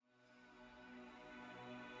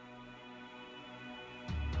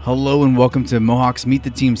Hello and welcome to Mohawks Meet the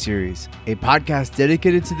Team series, a podcast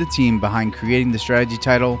dedicated to the team behind creating the strategy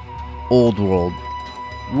title, Old World.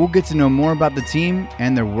 We'll get to know more about the team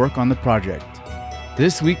and their work on the project.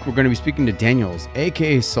 This week we're going to be speaking to Daniels,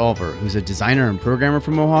 aka Solver, who's a designer and programmer for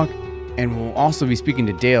Mohawk, and we'll also be speaking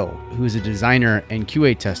to Dale, who is a designer and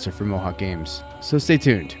QA tester for Mohawk Games. So stay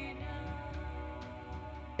tuned.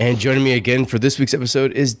 And joining me again for this week's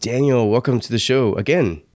episode is Daniel. Welcome to the show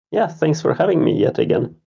again. Yeah, thanks for having me yet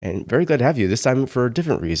again. And very glad to have you, this time for a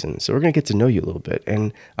different reason. So we're going to get to know you a little bit.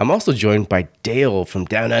 And I'm also joined by Dale from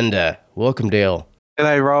Down Under. Welcome, Dale.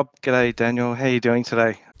 G'day, Rob. G'day, Daniel. How are you doing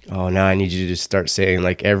today? Oh, now I need you to just start saying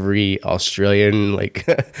like every Australian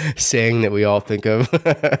saying that we all think of.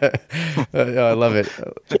 I love it.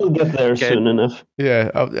 He'll get there soon enough. Yeah,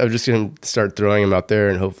 I'm just going to start throwing them out there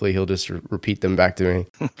and hopefully he'll just repeat them back to me.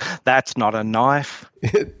 That's not a knife.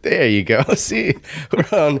 There you go. See,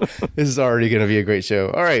 we're on. This is already going to be a great show.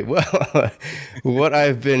 All right. Well, what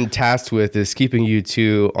I've been tasked with is keeping you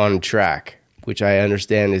two on track, which I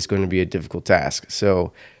understand is going to be a difficult task.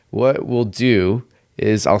 So what we'll do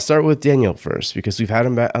is I'll start with Daniel first because we've had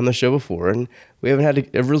him back on the show before and we haven't had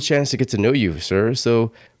a real chance to get to know you, sir.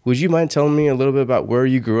 So would you mind telling me a little bit about where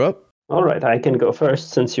you grew up? All right, I can go first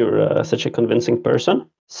since you're such a convincing person.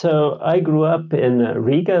 So I grew up in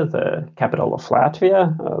Riga, the capital of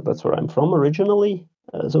Latvia. That's where I'm from originally.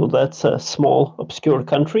 So that's a small, obscure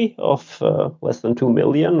country of less than 2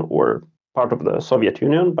 million, or part of the Soviet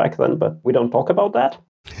Union back then, but we don't talk about that.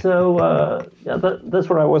 So that's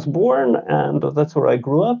where I was born, and that's where I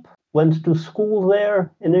grew up. Went to school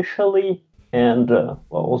there initially, and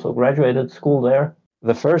also graduated school there.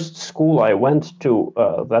 The first school I went to,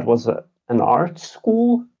 that was an art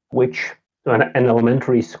school, an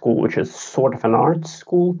elementary school, which is sort of an art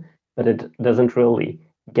school, but it doesn't really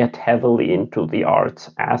get heavily into the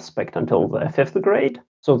arts aspect until the 5th grade.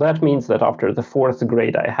 So that means that after the 4th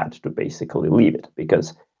grade, I had to basically leave it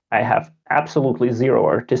because I have absolutely zero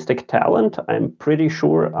artistic talent. I'm pretty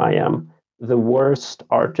sure I am the worst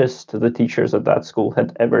artist the teachers at that school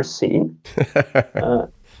had ever seen.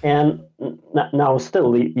 And now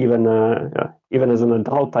still, even as an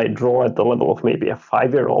adult, I draw at the level of maybe a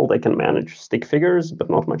 5-year-old. I can manage stick figures, but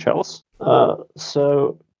not much else. After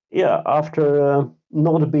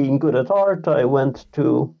not being good at art, I went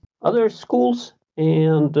to other schools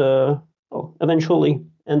and eventually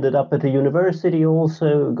ended up at a university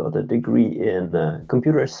also, got a degree in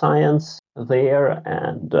computer science there,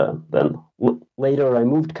 and then later I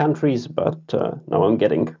moved countries, but now I'm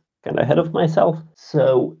getting kind of ahead of myself.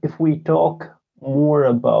 So if we talk more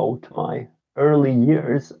about my early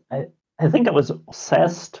years, I think I was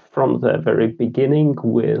obsessed from the very beginning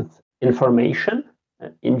with information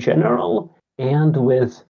in general and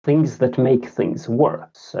with things that make things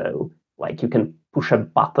work. So like you can push a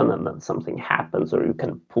button and then something happens, or you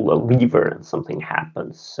can pull a lever and something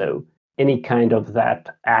happens. So any kind of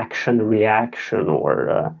that action reaction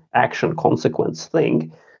or action consequence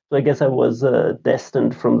thing. So I guess I was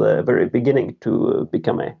destined from the very beginning to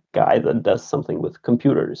become a guy that does something with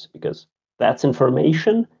computers, because that's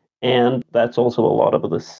information and that's also a lot of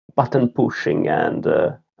this button pushing and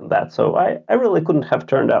that. So I really couldn't have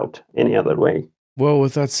turned out any other way. Well,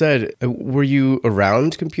 with that said, were you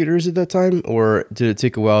around computers at that time, or did it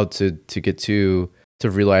take a while to get to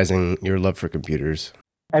realizing your love for computers?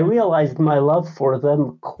 I realized my love for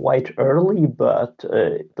them quite early, but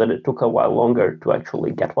that it took a while longer to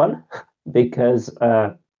actually get one, because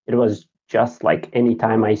it was just like any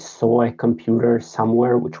time I saw a computer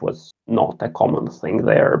somewhere, which was not a common thing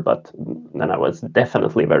there, but then I was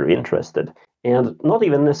definitely very interested. And not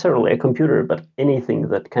even necessarily a computer, but anything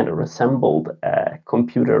that kind of resembled a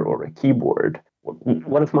computer or a keyboard.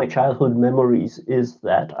 One of my childhood memories is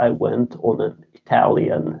that I went on an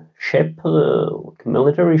Italian ship, a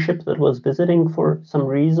military ship that was visiting for some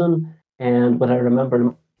reason. And what I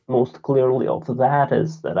remember most clearly of that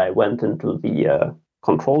is that I went into the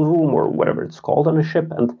control room, or whatever it's called on a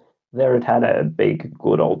ship, and there it had a big,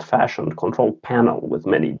 good old-fashioned control panel with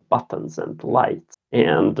many buttons and lights.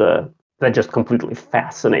 And that just completely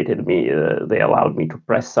fascinated me. They allowed me to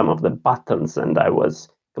press some of the buttons, and I was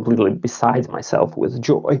completely beside myself with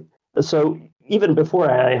joy. So even before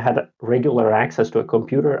I had regular access to a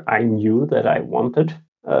computer, I knew that I wanted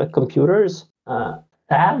computers.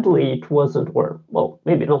 Sadly, it wasn't, or well,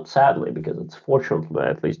 maybe not sadly, because it's fortunate that I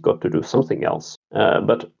at least got to do something else.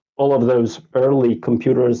 But all of those early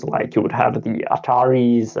computers, like you would have the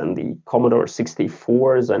Ataris and the Commodore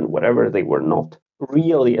 64s and whatever, they were not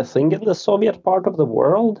really a thing in the Soviet part of the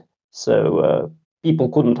world. So people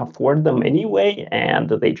couldn't afford them anyway, and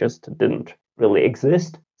they just didn't really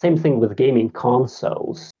exist. Same thing with gaming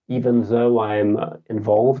consoles. even though I'm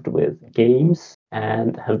involved with games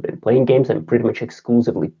and have been playing games, I'm pretty much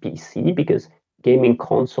exclusively PC because gaming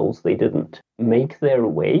consoles, they didn't make their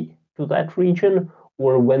way to that region,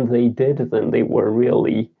 or when they did, then they were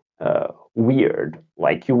really weird.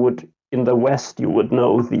 Like you would in the West, you would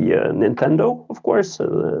know the Nintendo, of course,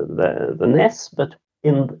 the NES, but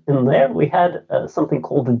in there we had something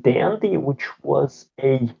called the Dandy, which was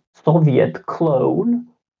a Soviet clone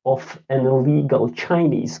of an illegal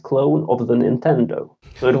Chinese clone of the Nintendo.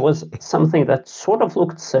 So it was something that sort of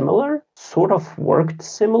looked similar, sort of worked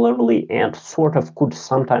similarly, and sort of could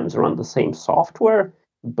sometimes run the same software,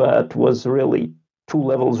 but was really two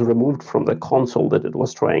levels removed from the console that it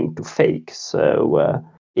was trying to fake. So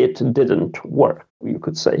it didn't work, you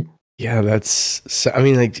could say. Yeah, I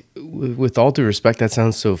mean, like, with all due respect, that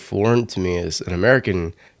sounds so foreign to me as an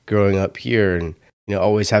American growing up here and,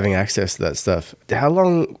 always having access to that stuff. How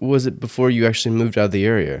long was it before you actually moved out of the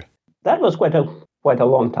area? That was quite a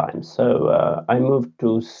long time. So I moved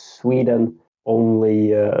to Sweden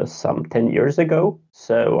only some 10 years ago.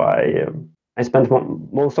 So I spent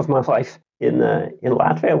most of my life in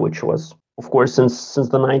Latvia, which was, of course, since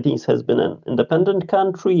the 90s has been an independent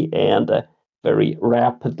country and a very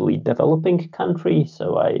rapidly developing country.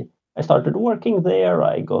 So I started working there.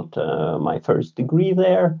 I got my first degree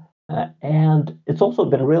there. And it's also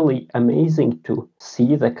been really amazing to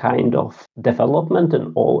see the kind of development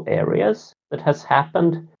in all areas that has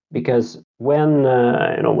happened. Because when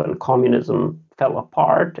communism fell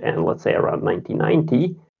apart, and let's say around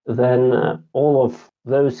 1990, then all of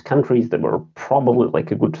those countries that were probably like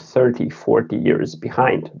a good 30, 40 years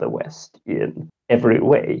behind the West in every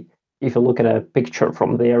way. If you look at a picture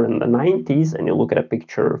from there in the 90s and you look at a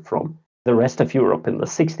picture from the rest of Europe in the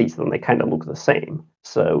 60s, then they kind of look the same.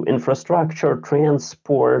 So infrastructure,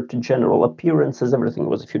 transport, general appearances, everything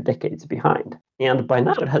was a few decades behind. And by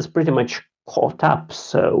now it has pretty much caught up.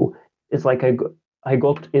 So it's like I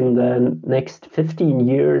got in the next 15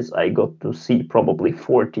 years, I got to see probably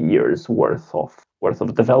 40 years worth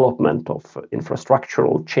of development, of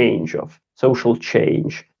infrastructural change, of social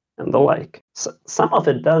change, and the like. So some of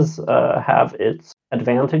it does have its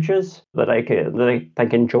advantages that I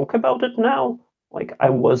can joke about it now. Like I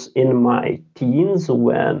was in my teens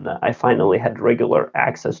when I finally had regular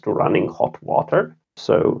access to running hot water.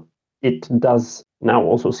 So it does now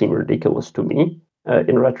also seem ridiculous to me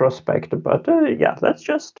in retrospect. But yeah, that's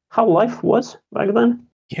just how life was back then.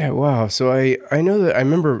 Yeah, wow. So I know that I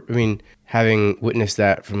remember, having witnessed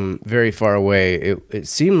that from very far away, it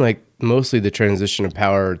seemed like mostly the transition of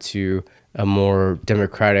power to a more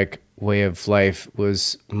democratic way of life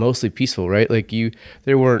was mostly peaceful, right? Like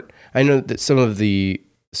I know that some of the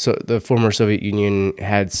former Soviet Union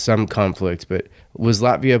had some conflict, but was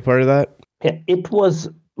Latvia part of that? Yeah, it was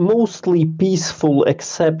mostly peaceful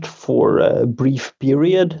except for a brief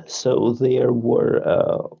period. So there were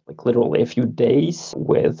like literally a few days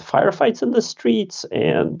with firefights in the streets,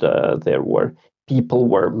 and people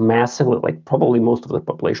were massively, like probably most of the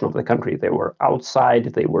population of the country, they were outside,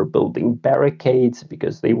 they were building barricades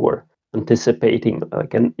because they were anticipating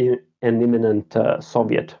like an imminent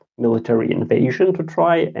Soviet military invasion to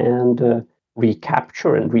try and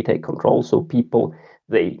recapture and retake control. So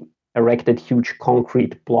they erected huge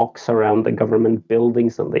concrete blocks around the government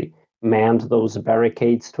buildings and they manned those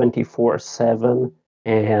barricades 24/7.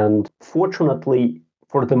 And fortunately,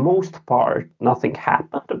 for the most part, nothing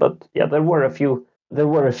happened. But yeah, there were a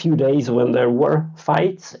few days when there were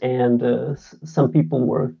fights and some people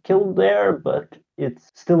were killed there, but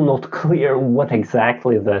it's still not clear what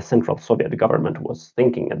exactly the Central Soviet government was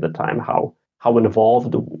thinking at the time, how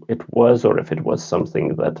involved it was, or if it was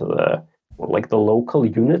something that the local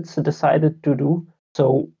units decided to do.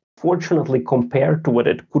 So fortunately, compared to what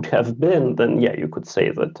it could have been, then yeah, you could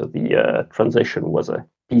say that the transition was a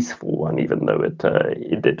peaceful one, even though it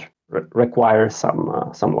did require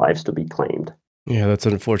some lives to be claimed. Yeah, that's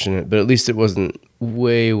unfortunate, but at least it wasn't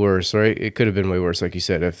way worse, right? It could have been way worse, like you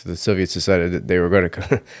said, if the Soviets decided that they were going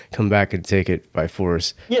to come back and take it by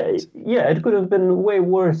force. Yeah, it could have been way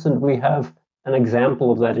worse, and we have an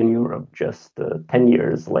example of that in Europe just 10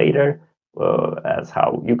 years later, as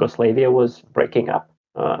how Yugoslavia was breaking up.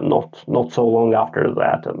 Not so long after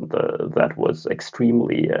that, and that was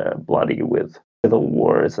extremely bloody with civil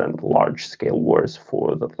wars and large-scale wars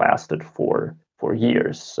that lasted for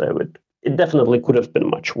years. So it definitely could have been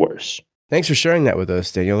much worse. Thanks for sharing that with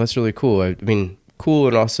us, Daniel. That's really cool. I mean, cool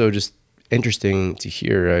and also just interesting to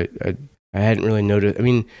hear. I hadn't really noticed. I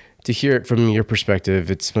mean, to hear it from your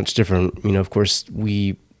perspective, it's much different. Of course,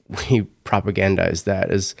 we propagandize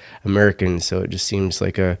that as Americans, so it just seems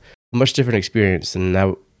like a much different experience than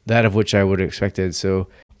that of which I would have expected. So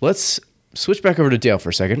let's switch back over to Dale for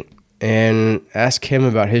a second and ask him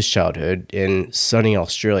about his childhood in sunny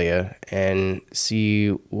Australia and see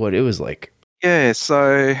what it was like. Yeah,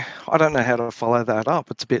 so I don't know how to follow that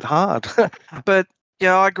up. It's a bit hard. But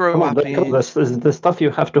yeah, I grew up in. The stuff you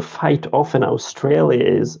have to fight off in Australia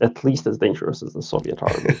is at least as dangerous as the Soviet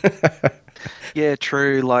army. Yeah,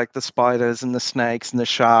 true. Like the spiders and the snakes and the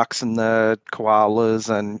sharks and the koalas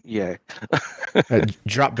and yeah.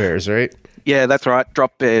 Drop bears, right? Yeah, that's right.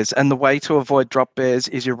 Drop bears. And the way to avoid drop bears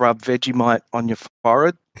is you rub Vegemite on your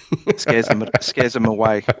forehead. Scares them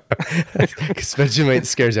away. Because Vegemite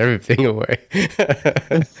scares everything away.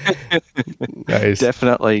 Nice.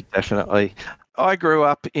 Definitely. I grew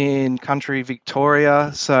up in country Victoria,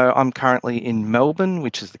 so I'm currently in Melbourne,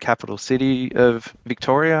 which is the capital city of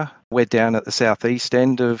Victoria. We're down at the southeast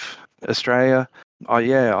end of Australia.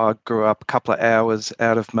 I grew up a couple of hours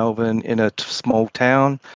out of Melbourne in a small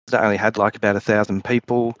town that only had like about 1,000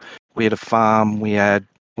 people. We had a farm.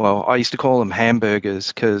 I used to call them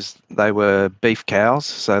hamburgers because they were beef cows,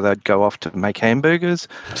 so they'd go off to make hamburgers.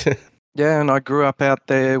 Yeah, and I grew up out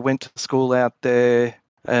there, went to school out there,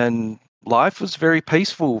 and life was very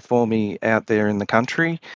peaceful for me out there in the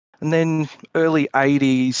country. And then early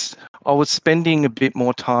 80s, I was spending a bit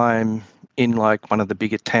more time in like one of the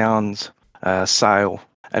bigger towns, Sale,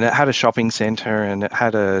 and it had a shopping centre and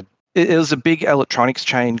it was a big electronics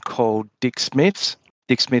chain called Dick Smith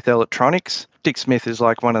Electronics. Dick Smith is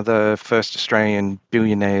like one of the first Australian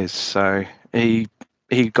billionaires, so he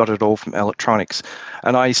got it all from electronics.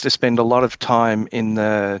 And I used to spend a lot of time in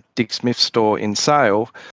the Dick Smith store in Sale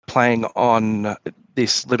playing on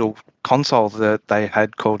this little console that they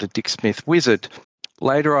had called a Dick Smith Wizard.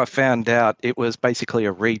 Later I found out it was basically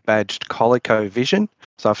a rebadged ColecoVision.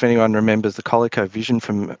 So if anyone remembers the ColecoVision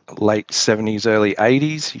from late 70s, early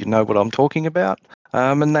 80s, you know what I'm talking about.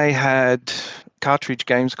 And they had cartridge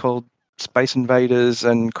games called Space Invaders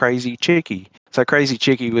and Crazy Chicky. So Crazy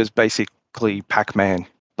Chicky was basically Pac-Man,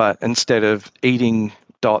 but instead of eating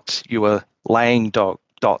dots, you were laying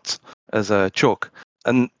dots as a chook.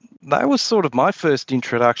 And that was sort of my first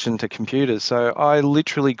introduction to computers. So I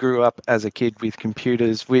literally grew up as a kid with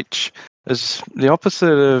computers, which is the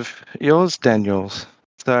opposite of yours, Daniels.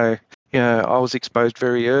 So, I was exposed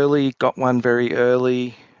very early, got one very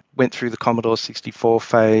early, went through the Commodore 64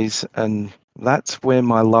 phase, and that's where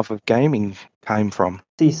my love of gaming came from.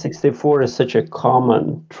 C64 is such a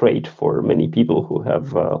common trait for many people who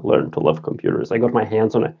have learned to love computers. I got my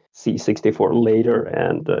hands on a C64 later,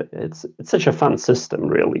 and it's such a fun system,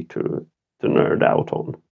 really, to nerd out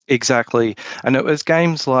on. Exactly. And it was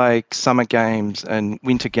games like Summer Games and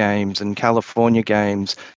Winter Games and California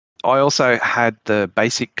Games. I also had the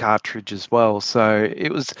BASIC cartridge as well. So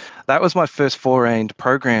that was my first foray into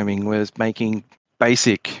programming, was making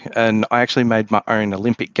BASIC, and I actually made my own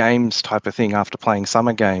Olympic Games type of thing after playing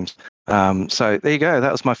Summer Games. So there you go.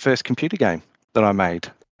 That was my first computer game that I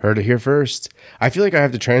made. Heard it here first. I feel like I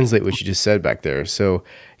have to translate what you just said back there. So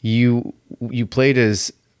you played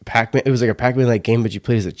as Pac-Man. It was like a Pac-Man-like game, but you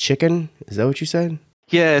played as a chicken. Is that what you said?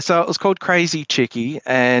 Yeah, so it was called Crazy Chicky,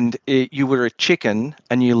 and you were a chicken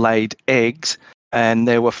and you laid eggs, and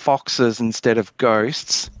there were foxes instead of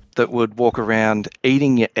ghosts that would walk around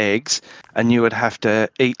eating your eggs, and you would have to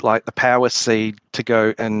eat like the power seed to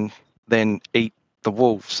go and then eat the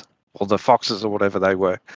wolves or the foxes or whatever they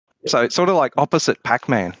were. So it's sort of like opposite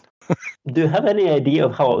Pac-Man. Do you have any idea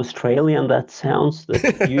of how Australian that sounds?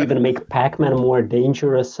 That you even make Pac-Man more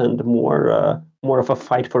dangerous and more of a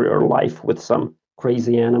fight for your life with some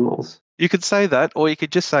crazy animals? You could say that, or you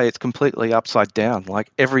could just say it's completely upside down,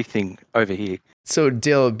 like everything over here. So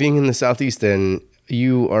Dale, being in the Southeast then,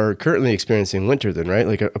 you are currently experiencing winter then, right?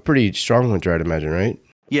 Like a pretty strong winter, I'd imagine, right?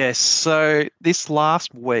 Yes. So this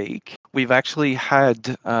last week, we've actually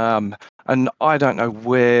had, and I don't know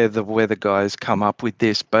where the weather guys come up with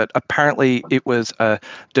this, but apparently it was a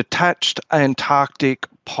detached Antarctic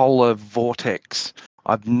polar vortex.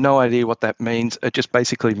 I've no idea what that means. It just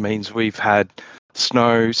basically means we've had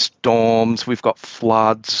snow, storms, we've got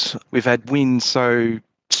floods, we've had winds so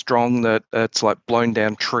strong that it's like blown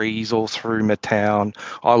down trees all through my town.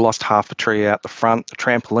 I lost half a tree out the front. The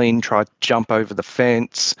trampoline tried to jump over the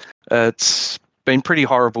fence. It's been pretty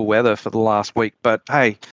horrible weather for the last week, but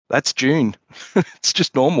hey, that's June. It's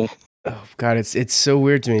just normal. Oh God, it's so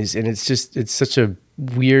weird to me, and it's such a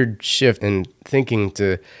weird shift in thinking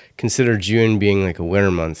to consider June being like a winter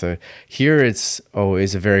month. Here it's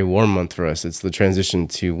always a very warm month for us. It's the transition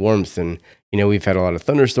to warmth, and we've had a lot of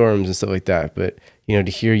thunderstorms and stuff like that. But to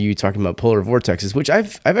hear you talking about polar vortexes, which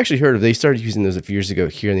I've actually heard of, they started using those a few years ago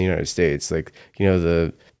here in the United States. Like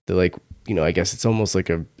the like I guess it's almost like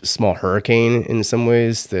a small hurricane in some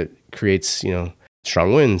ways that creates,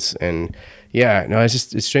 strong winds. And yeah, no,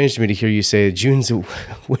 it's strange to me to hear you say June's a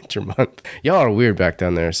winter month. Y'all are weird back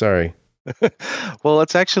down there. Sorry. Well,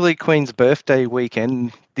 it's actually Queen's birthday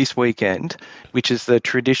weekend this weekend, which is the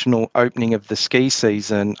traditional opening of the ski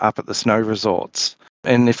season up at the snow resorts.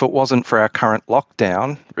 And if it wasn't for our current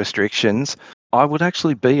lockdown restrictions, I would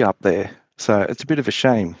actually be up there. So it's a bit of a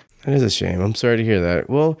shame. That is a shame. I'm sorry to hear that.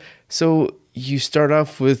 Well, so you start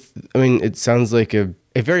off with, it sounds like a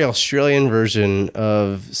very Australian version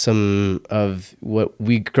of some of what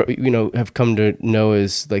we, have come to know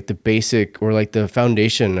as like the basic or like the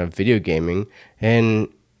foundation of video gaming. And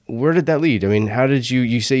where did that lead? How did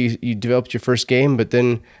you say you developed your first game, but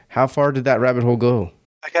then how far did that rabbit hole go?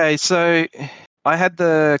 Okay, so I had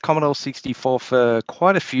the Commodore 64 for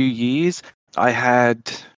quite a few years. I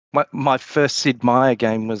had my first Sid Meier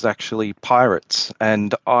game was actually Pirates,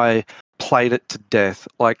 and I played it to death.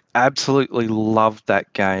 Like, absolutely loved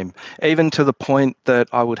that game, even to the point that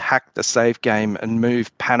I would hack the save game and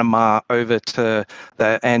move Panama over to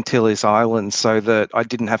the Antilles Islands so that I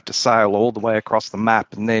didn't have to sail all the way across the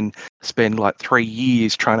map and then spend like 3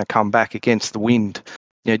 years trying to come back against the wind.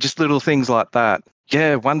 Just little things like that.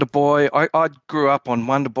 Yeah, Wonder Boy. I grew up on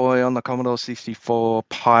Wonder Boy on the Commodore 64,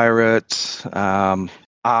 Pirates,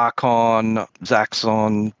 Archon,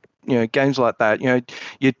 Zaxxon, games like that.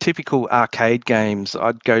 Your typical arcade games.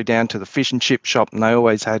 I'd go down to the fish and chip shop and they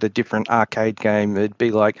always had a different arcade game. It'd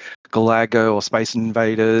be like Galaga or Space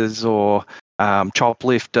Invaders or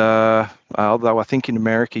Choplifter, although I think in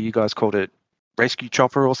America you guys called it Rescue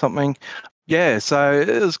Chopper or something. Yeah, so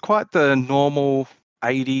it was quite the normal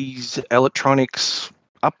 80s electronics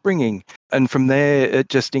upbringing. And from there, it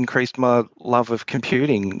just increased my love of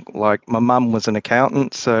computing. Like, my mum was an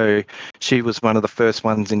accountant, so she was one of the first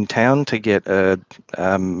ones in town to get an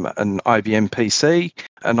IBM PC.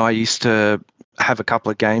 And I used to have a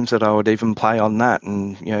couple of games that I would even play on that.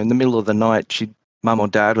 And, in the middle of the night, mum or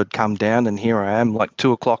dad would come down, and here I am, like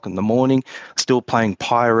 2:00 in the morning, still playing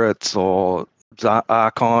Pirates or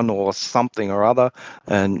Archon or something or other.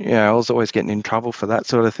 And I was always getting in trouble for that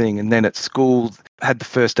sort of thing. And then at school, had the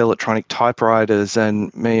first electronic typewriters,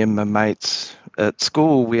 and me and my mates at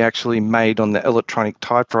school, we actually made on the electronic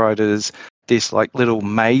typewriters this like little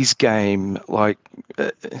maze game. Like,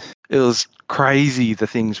 it was crazy the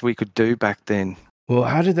things we could do back then. Well,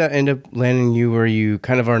 how did that end up landing you where you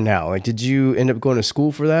kind of are now? Like, did you end up going to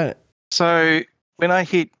school for that? So when I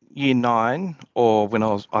hit year 9, or when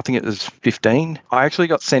I think it was 15, I actually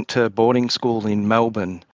got sent to boarding school in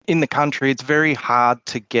Melbourne. In the country, it's very hard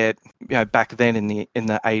to get, back then in the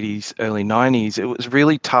 80s, early 90s, it was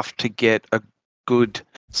really tough to get a good,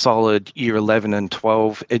 solid year 11 and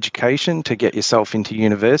 12 education to get yourself into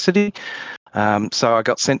university. So I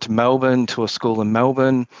got sent to Melbourne, to a school in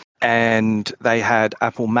Melbourne, and they had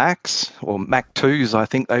Apple Macs, or Mac 2s, I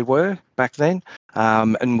think they were back then.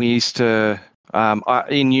 And we used to...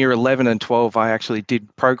 in year 11 and 12, I actually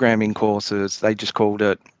did programming courses. They just called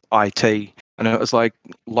it IT. And it was like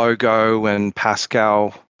Logo and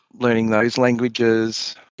Pascal, learning those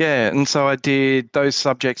languages. Yeah, and so I did those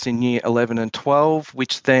subjects in year 11 and 12,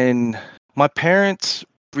 which then my parents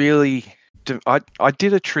really... I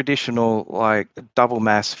did a traditional like double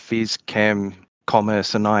maths, phys, chem,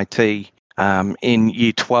 commerce and IT in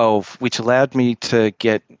year 12, which allowed me to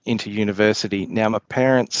get into university. Now, my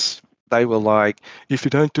parents... they were like, if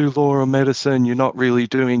you don't do law or medicine, you're not really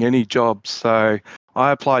doing any jobs. So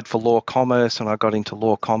I applied for law commerce, and I got into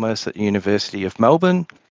law commerce at the University of Melbourne.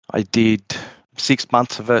 I did 6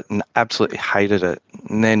 months of it and absolutely hated it.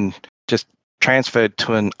 And then just transferred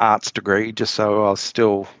to an arts degree just so I was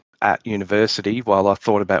still at university while I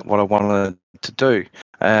thought about what I wanted to do.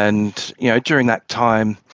 And, during that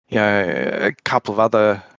time, a couple of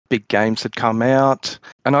other big games had come out,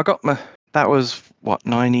 and I got that was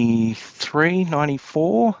 93,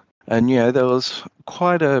 94. And there was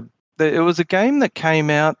it was a game that came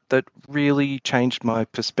out that really changed my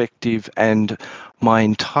perspective and my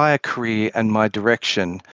entire career and my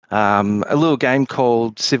direction. A little game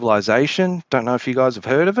called Civilization. Don't know if you guys have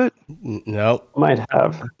heard of it. No. Might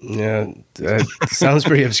have. Yeah, that sounds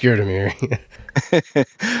pretty obscure to me.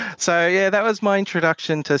 So, that was my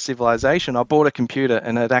introduction to Civilization. I bought a computer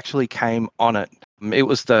and it actually came on it. It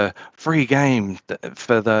was the free game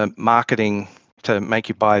for the marketing to make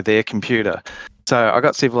you buy their computer. So I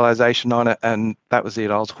got Civilization on it, and that was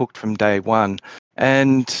it. I was hooked from day one.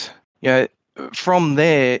 And, from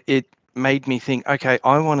there, it made me think, okay,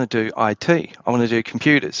 I want to do IT. I want to do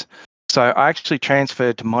computers. So I actually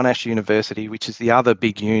transferred to Monash University, which is the other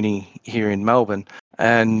big uni here in Melbourne.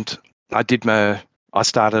 And I did my I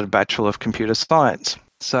started a Bachelor of Computer Science.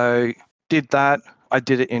 So did that. I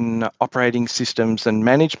did it in operating systems and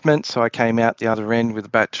management. So I came out the other end with a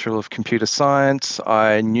Bachelor of Computer Science.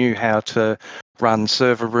 I knew how to run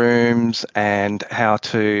server rooms and how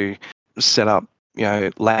to set up,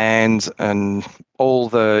 LANs and all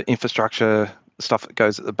the infrastructure stuff that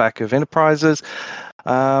goes at the back of enterprises,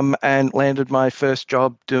 and landed my first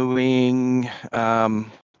job doing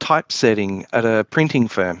typesetting at a printing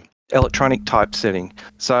firm. Electronic typesetting.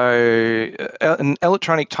 So an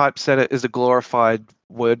electronic typesetter is a glorified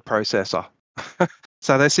word processor.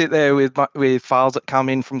 So they sit there with files that come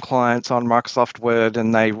in from clients on Microsoft Word,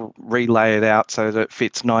 and they relay it out so that it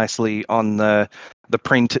fits nicely on the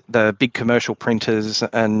big commercial printers,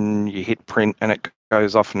 and you hit print and it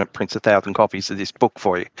goes off and it prints 1,000 copies of this book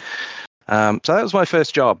for you. So that was my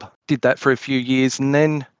first job. Did that for a few years, and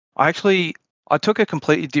then I took a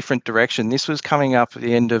completely different direction. This was coming up at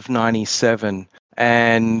the end of 97,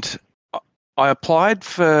 and I applied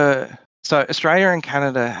for... So Australia and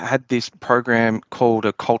Canada had this program called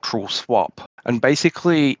a cultural swap. And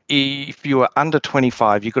basically, if you were under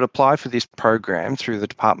 25, you could apply for this program through the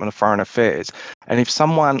Department of Foreign Affairs. And if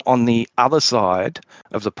someone on the other side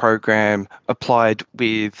of the program applied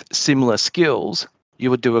with similar skills,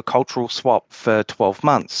 you would do a cultural swap for 12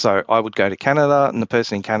 months. So I would go to Canada and the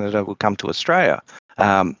person in Canada would come to Australia.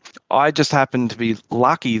 I just happened to be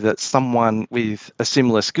lucky that someone with a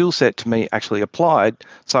similar skill set to me actually applied,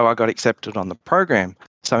 so I got accepted on the program.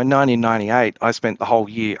 So in 1998, I spent the whole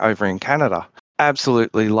year over in Canada.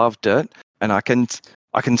 Absolutely loved it, and I can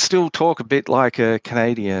still talk a bit like a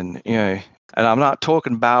Canadian, and I'm not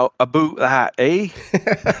talking about that, eh?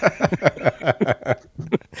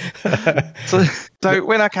 So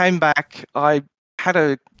when I came back, I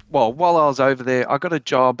had while I was over there, I got a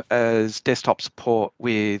job as desktop support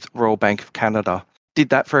with Royal Bank of Canada. Did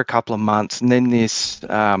that for a couple of months, and then this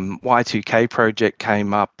Y2K project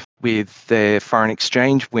came up with their foreign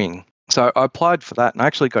exchange wing. So I applied for that and I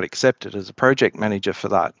actually got accepted as a project manager for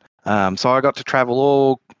that. So I got to travel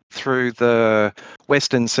all through the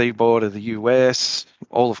western seaboard of the US,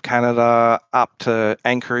 all of Canada, up to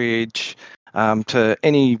Anchorage, to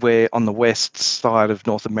anywhere on the west side of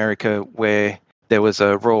North America where there was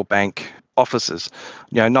a Royal Bank offices,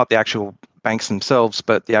 not the actual banks themselves,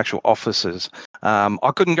 but the actual offices.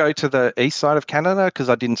 I couldn't go to the east side of Canada because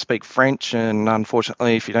I didn't speak French. And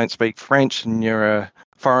unfortunately, if you don't speak French and you're a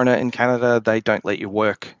foreigner in Canada, they don't let you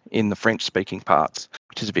work in the French-speaking parts,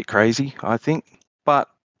 which is a bit crazy, I think. But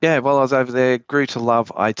yeah, while I was over there, grew to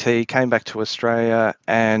love IT, came back to Australia,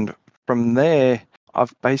 and from there,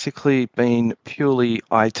 I've basically been purely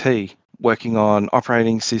IT. Working on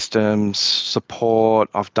operating systems, support.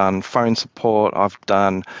 I've done phone support. I've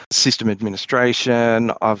done system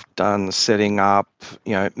administration. I've done setting up,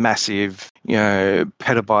 massive,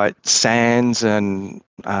 petabyte SANs and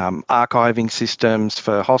archiving systems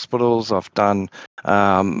for hospitals. I've done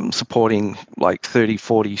supporting like 30,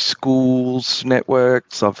 40 schools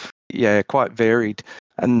networks. Quite varied.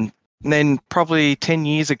 And then probably 10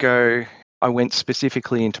 years ago, I went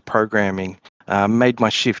specifically into programming. Made my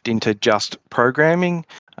shift into just programming.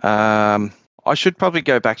 I should probably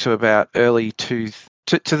go back to about early to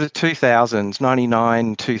the 2000s,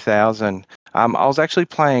 99, 2000. I was actually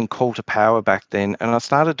playing Call to Power back then, and I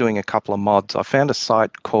started doing a couple of mods. I found a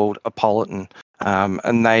site called Apolitan,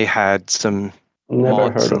 and they had some Never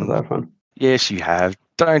mods. Heard of that one. Yes, you have.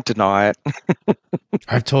 Don't deny it.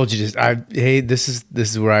 I've told you this. Hey, this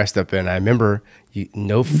is where I step in. I remember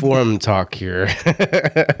no forum talk here.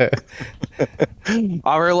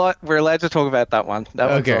 We're allowed to talk about that one. That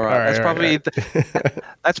one's all right.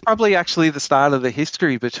 That's probably actually the start of the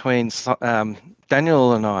history between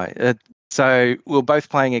Daniel and I. So we were both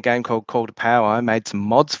playing a game called Call to Power. I made some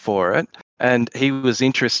mods for it, and he was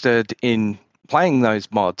interested in playing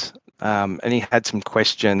those mods. And he had some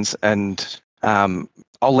questions, and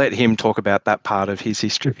I'll let him talk about that part of his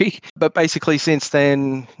history. But basically, since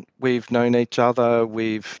then, we've known each other.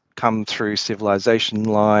 We've come through civilization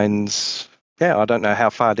lines. Yeah, I don't know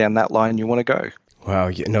how far down that line you want to go. Wow.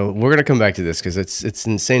 We're going to come back to this because it's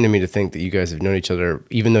insane to me to think that you guys have known each other,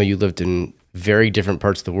 even though you lived in very different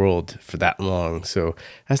parts of the world for that long. So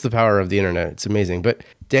that's the power of the internet. It's amazing. But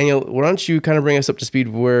Daniel, why don't you kind of bring us up to speed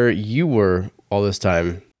where you were all this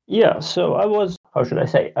time? Yeah, so I was, how should I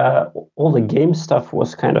say, all the game stuff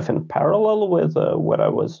was kind of in parallel with what I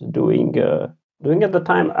was doing at the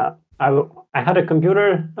time. I had a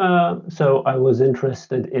computer, so I was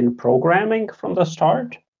interested in programming from the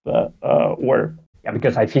start,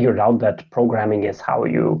 because I figured out that programming is how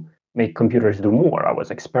you make computers do more. I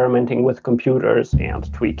was experimenting with computers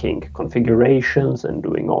and tweaking configurations and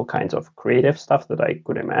doing all kinds of creative stuff that I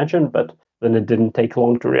could imagine. But then it didn't take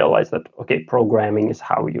long to realize that, okay, programming is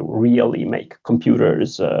how you really make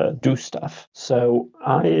computers do stuff. So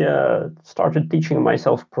I started teaching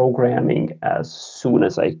myself programming as soon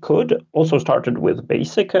as I could. Also started with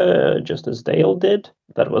BASIC, just as Dale did.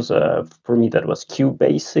 That was, for me, that was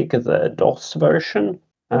QBasic, the DOS version.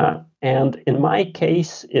 And in my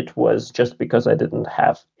case, it was just because I didn't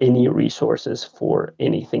have any resources for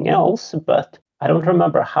anything else. But I don't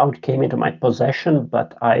remember how it came into my possession,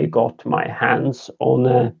 but I got my hands on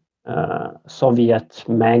a Soviet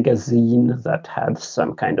magazine that had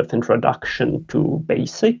some kind of introduction to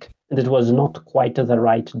BASIC. And it was not quite the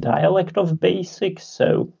right dialect of BASIC.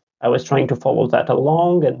 So I was trying to follow that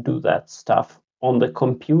along and do that stuff on the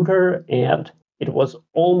computer. And it was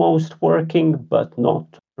almost working, but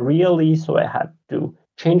not really. So I had to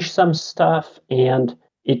change some stuff. And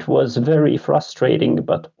it was very frustrating,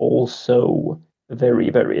 but also very,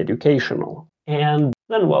 very educational. And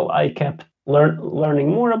then, well, I kept learning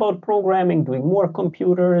more about programming, doing more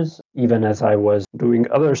computers, even as I was doing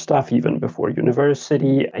other stuff, even before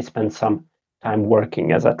university. I spent some time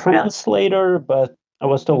working as a translator, but I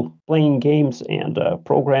was still playing games and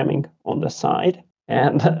programming on the side.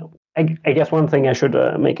 And I guess one thing I should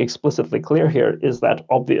make explicitly clear here is that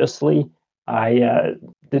obviously I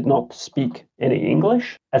did not speak any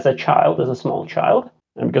English as a child, as a small child,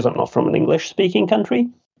 and because I'm not from an English-speaking country.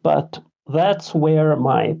 But that's where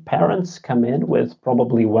my parents come in with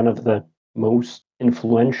probably one of the most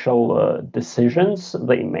influential decisions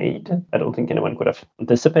they made. I don't think anyone could have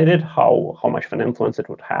anticipated how much of an influence it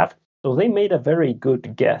would have. So they made a very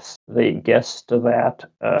good guess. They guessed that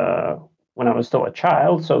when I was still a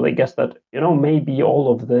child, so they guessed that, maybe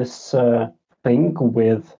all of this thing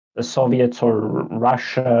with the Soviets or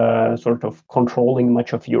Russia sort of controlling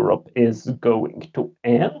much of Europe is going to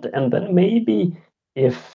end. And then maybe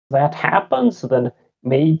if that happens, then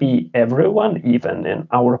maybe everyone, even in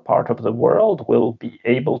our part of the world, will be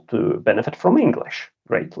able to benefit from English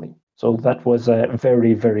greatly. So that was a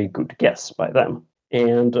very, very good guess by them.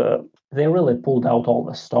 And they really pulled out all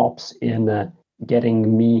the stops in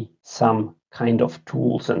getting me some kind of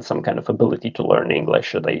tools and some kind of ability to learn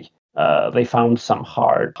English. They found some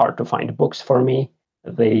hard to find books for me.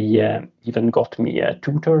 They even got me a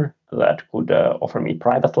tutor that could offer me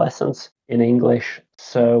private lessons in English.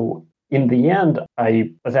 So in the end,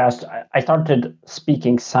 I was asked, I started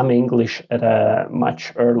speaking some English at a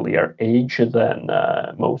much earlier age than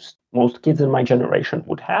most kids in my generation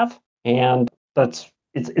would have. And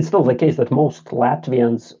it's still the case that most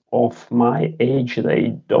Latvians of my age,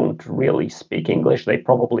 they don't really speak English. They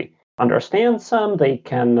probably understand some, they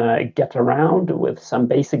can get around with some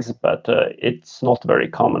basics, but it's not very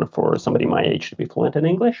common for somebody my age to be fluent in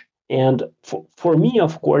English. And for me,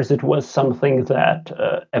 of course, it was something that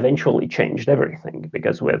eventually changed everything,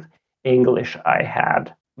 because with English, I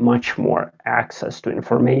had much more access to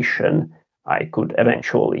information. I could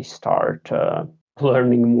eventually start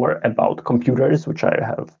learning more about computers, which I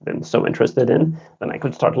have been so interested in. Then I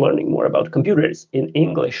could start learning more about computers in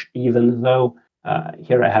English, even though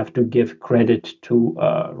here I have to give credit to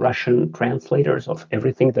Russian translators of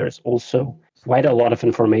everything. There's also quite a lot of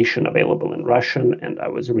information available in Russian, and I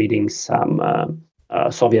was reading some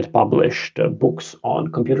Soviet-published books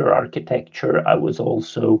on computer architecture. I was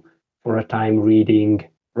also, for a time, reading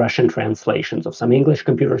Russian translations of some English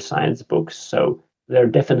computer science books. So there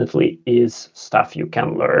definitely is stuff you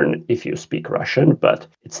can learn if you speak Russian, but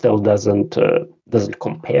it still doesn't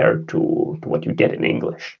compare to what you get in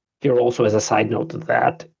English. Here also, as a side note,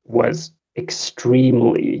 that was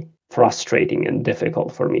extremely frustrating and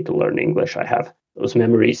difficult for me to learn English. I have those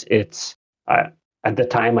memories. At the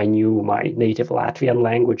time, I knew my native Latvian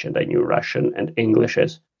language and I knew Russian, and English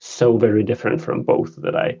is so very different from both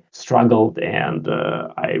that I struggled, and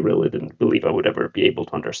I really didn't believe I would ever be able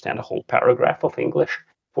to understand a whole paragraph of English.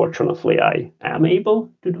 Fortunately, I am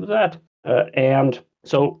able to do that. And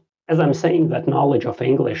so, as I'm saying, that knowledge of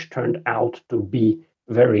English turned out to be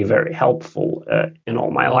very, very helpful in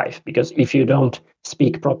all my life, because if you don't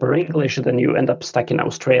speak proper English, then you end up stuck in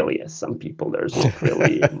Australia. Some people, there's not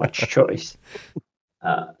really much choice.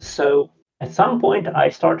 So at some point, I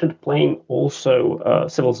started playing also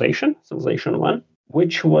Civilization 1,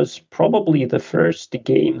 which was probably the first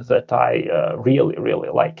game that I really, really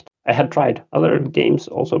liked. I had tried other games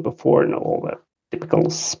also before, all the typical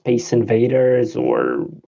Space Invaders or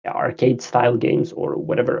arcade-style games or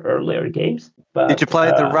whatever earlier games. But, Did you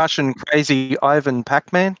play the Russian crazy Ivan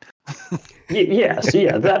Pac-Man? Yes,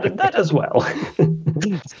 yeah, that as well.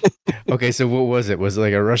 Okay, so what was it? Was it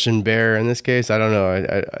like a Russian bear in this case? I don't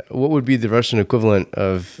know. What would be the Russian equivalent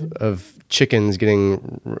of chickens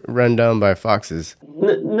getting run down by foxes?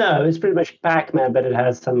 No, it's pretty much Pac-Man, but it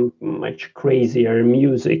has some much crazier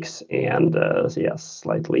musics and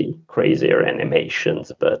slightly crazier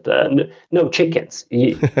animations. But no chickens.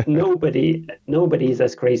 Nobody's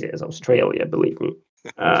as crazy as Australia, believe me.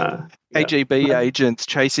 KGB agents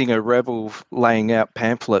chasing a rebel laying out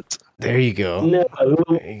pamphlets. There you go. No,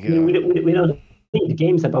 There you go. we don't need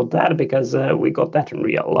games about that because we got that in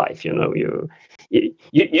real life. You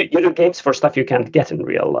do games for stuff you can't get in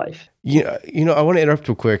real life. I want to interrupt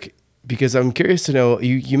real quick because I'm curious to know.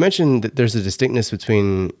 You mentioned that there's a distinctness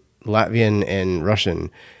between Latvian and Russian.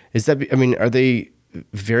 Are they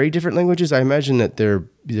very different languages? I imagine that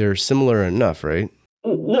they're similar enough, right?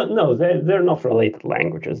 No, they're not related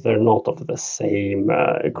languages. They're not of the same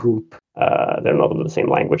group. They're not of the same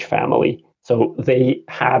language family. So they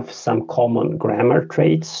have some common grammar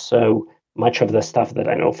traits. So much of the stuff that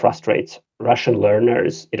I know frustrates Russian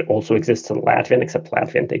learners, it also exists in Latvian, except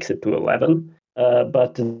Latvian takes it to 11.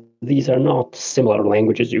 But these are not similar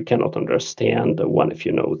languages. You cannot understand one if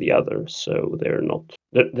you know the other. So they're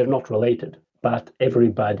not related. But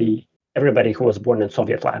everybody who was born in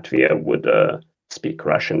Soviet Latvia would speak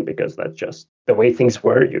Russian because that's just the way things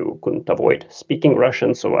were. You couldn't avoid speaking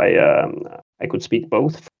Russian, so I could speak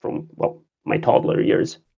both from my toddler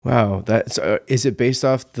years. Wow, is it based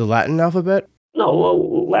off the Latin alphabet? No,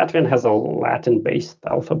 Latvian has a Latin-based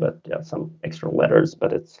alphabet, some extra letters,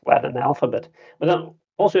 but it's Latin alphabet. But then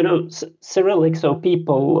also, Cyrillic. So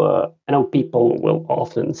I know people will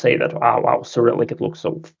often say that, wow, Cyrillic, it looks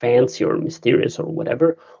so fancy or mysterious or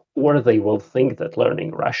whatever. Or they will think that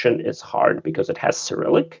learning Russian is hard because it has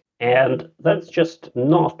Cyrillic. And that's just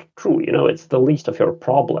not true. It's the least of your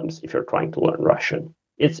problems if you're trying to learn Russian.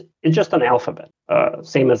 It's just an alphabet.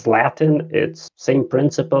 Same as Latin, it's same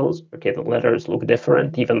principles. Okay, the letters look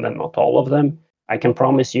different, even then not all of them. I can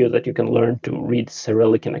promise you that you can learn to read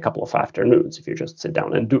Cyrillic in a couple of afternoons if you just sit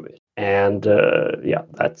down and do it. And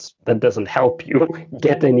that doesn't help you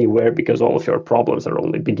get anywhere because all of your problems are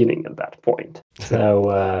only beginning at that point.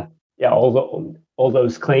 So all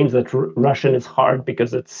those claims that Russian is hard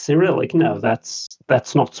because it's Cyrillic, no, that's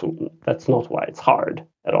not why it's hard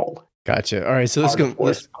at all. Gotcha. All right, so let's go.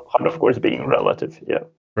 Hard, of course, being relative. Yeah.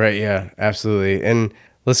 Right. Yeah. Absolutely. And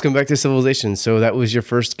let's come back to Civilization. So that was your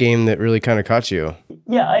first game that really kind of caught you.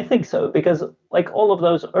 Yeah, I think so, because like all of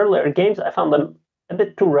those earlier games, I found them a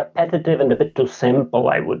bit too repetitive and a bit too simple.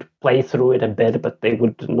 I would play through it a bit, but they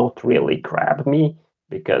would not really grab me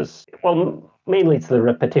because, mainly it's the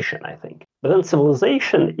repetition, I think. But then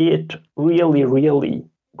Civilization, it really, really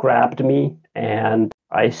grabbed me, and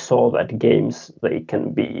I saw that games, they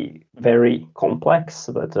can be very complex,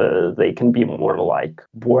 that they can be more like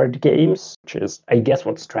board games, which is, I guess,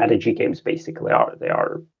 what strategy games basically are. They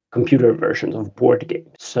are computer versions of board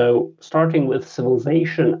games. So starting with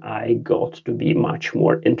Civilization, I got to be much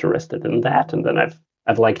more interested in that, and then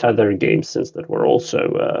I've liked other games since that were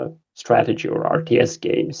also strategy or RTS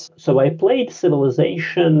games. So I played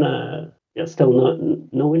Civilization. Still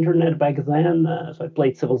no internet back then, so I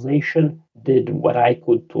played Civilization, did what I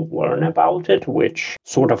could to learn about it, which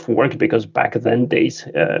sort of worked because back in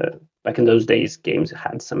those days, games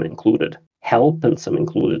had some included help and some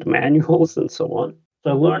included manuals and so on.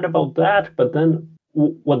 So I learned about that, but then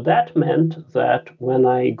what that meant that when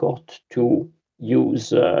I got to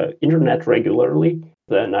use internet regularly,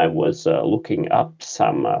 then I was looking up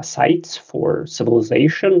some sites for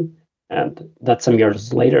Civilization. And that's some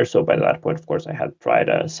years later. So by that point, of course, I had tried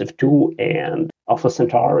Civ 2 and Alpha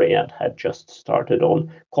Centauri and had just started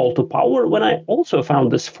on Call to Power when I also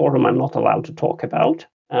found this forum I'm not allowed to talk about,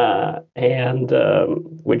 and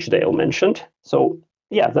which Dale mentioned. So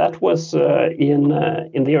yeah, that was in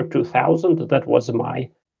the year 2000. That was my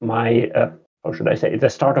how should I say, the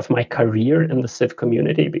start of my career in the Civ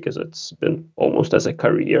community, because it's been almost as a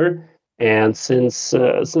career. And since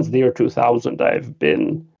the year 2000, I've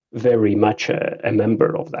been very much a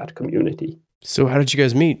member of that community. So how did you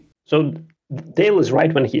guys meet? So Dale is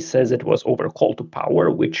right when he says it was over Call to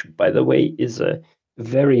Power, which, by the way, is a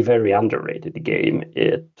very, very underrated game.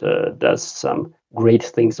 It does some great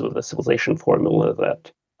things with the Civilization formula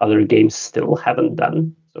that other games still haven't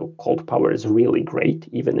done. So Call to Power is really great,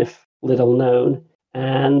 even if little known.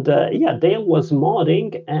 And Dale was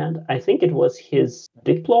modding, and I think it was his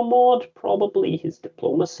Diplo mod, probably his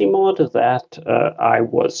Diplomacy mod, that I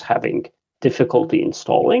was having difficulty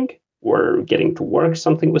installing or getting to work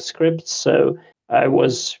something with scripts. So I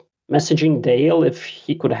was messaging Dale if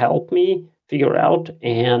he could help me figure out,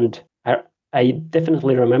 and I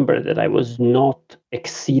definitely remember that I was not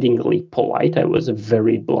exceedingly polite. I was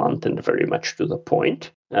very blunt and very much to the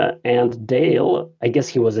point. And Dale, I guess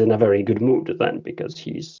he was in a very good mood then, because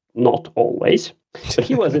he's not always, but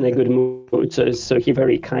he was in a good mood. So he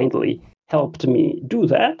very kindly helped me do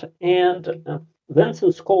that. And then,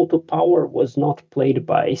 since Call to Power was not played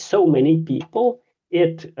by so many people,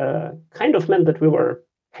 it kind of meant that we were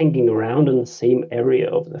hanging around in the same area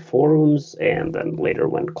of the forums, and then later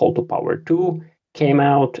when Call to Power 2 came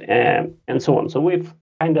out, and so on. So we've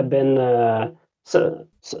kind of been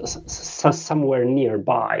somewhere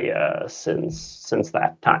nearby since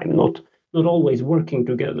that time. Not always working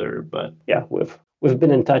together, but yeah, we've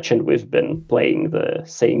been in touch and we've been playing the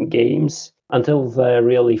same games until the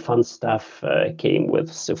really fun stuff came with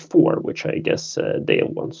Civ 4, which I guess Dale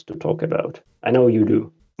wants to talk about. I know you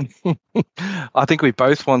do. I think we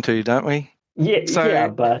both want to, don't we? Yeah,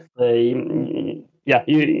 but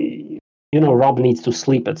Rob needs to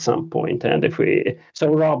sleep at some point, and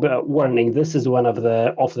Rob, warning, this is one of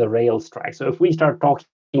the off the rails tracks. So if we start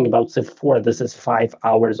talking about Civ 4, this is 5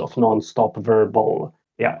 hours of non-stop verbal.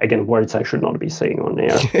 Yeah, again, words I should not be saying on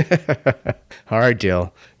air. All right,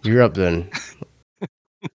 Dale, you're up then.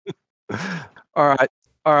 All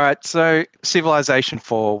right. So Civilization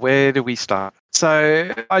 4, where do we start?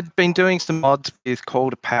 So I'd been doing some mods with Call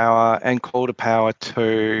to Power and Call to Power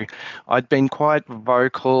 2. I'd been quite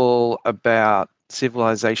vocal about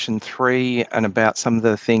Civilization 3 and about some of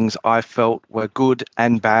the things I felt were good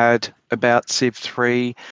and bad about Civ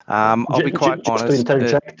 3. I'll be quite honest,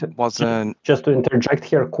 it wasn't... Just to interject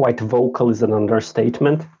here, quite vocal is an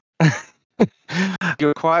understatement.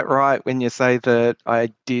 You're quite right when you say that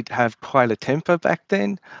I did have quite a temper back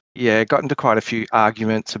then. Yeah, got into quite a few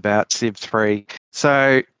arguments about Civ 3.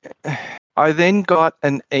 So I then got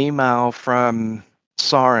an email from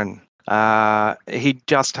Soren. He'd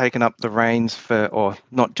just taken up the reins or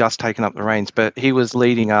not just taken up the reins, but he was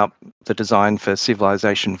leading up the design for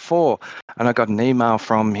Civilization 4. And I got an email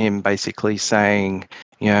from him basically saying,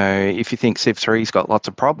 if you think Civ 3's got lots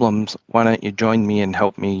of problems, why don't you join me and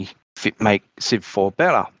help me make Civ 4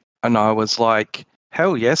 better? And I was like,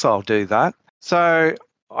 hell yes, I'll do that. So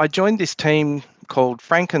I joined this team called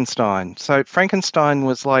Frankenstein. So Frankenstein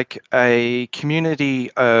was like a community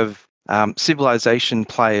of Civilization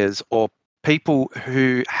players or people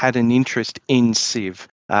who had an interest in Civ.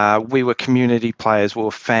 We were community players, we were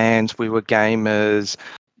fans, we were gamers.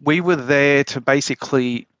 We were there to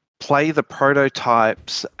basically play the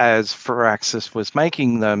prototypes as Firaxis was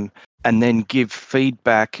making them, and then give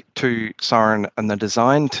feedback to Soren and the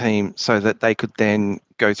design team so that they could then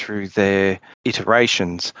go through their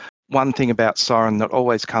iterations. One thing about Soren that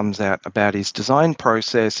always comes out about his design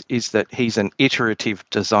process is that he's an iterative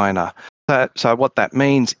designer. So what that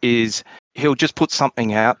means is he'll just put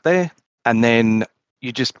something out there and then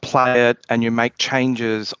you just play it and you make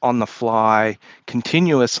changes on the fly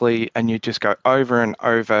continuously, and you just go over and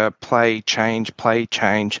over, play, change,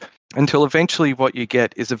 until eventually what you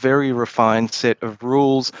get is a very refined set of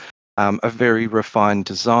rules, a very refined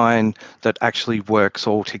design that actually works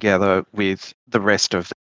all together with the rest of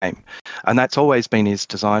the game. And that's always been his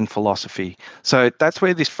design philosophy. So that's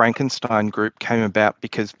where this Frankenstein group came about,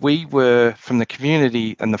 because we were from the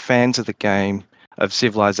community and the fans of the game, of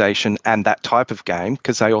Civilization and that type of game,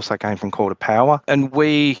 because they also came from Call to Power. And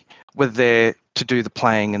we were there to do the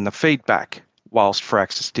playing and the feedback whilst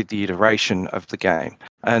Firaxis did the iteration of the game.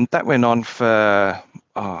 And that went on for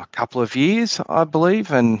a couple of years, I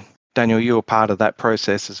believe. And Daniel, you were part of that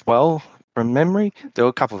process as well, from memory. There were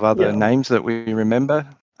a couple of other names that we remember.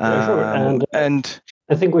 Sure. And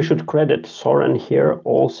I think we should credit Soren here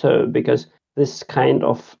also, because this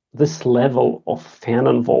level of fan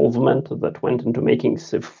involvement that went into making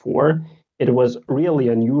Civ 4, it was really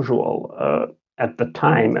unusual at the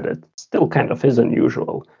time, and it still kind of is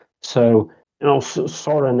unusual. So,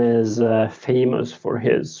 Soren is famous for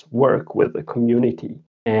his work with the community.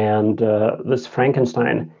 And this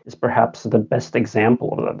Frankenstein is perhaps the best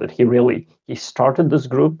example of that he started this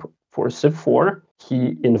group for Civ 4.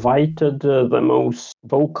 He invited the most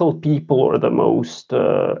vocal people or the most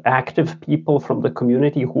active people from the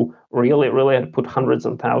community who really had put hundreds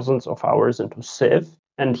and thousands of hours into Civ.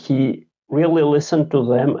 And he really listened to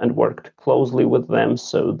them and worked closely with them.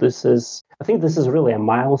 So I think this is really a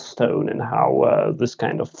milestone in how this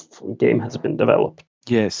kind of game has been developed.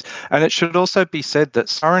 Yes, and it should also be said that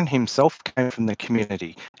Soren himself came from the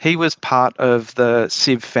community. He was part of the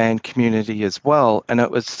Civ fan community as well, and it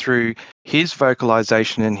was through his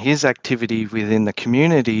vocalization and his activity within the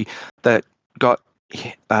community that got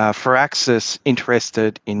Firaxis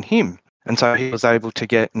interested in him. And so he was able to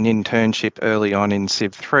get an internship early on in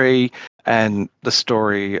Civ 3, and the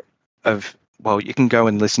story of, well, you can go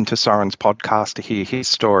and listen to Soren's podcast to hear his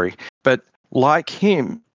story. But like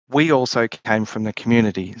him, we also came from the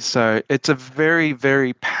community. So it's a very,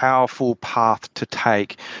 very powerful path to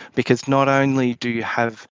take, because not only do you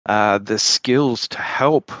have the skills to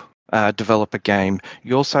help develop a game,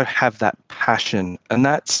 you also have that passion. And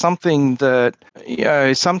that's something that,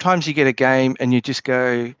 sometimes you get a game and you just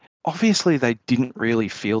go, obviously they didn't really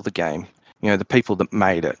feel the game, the people that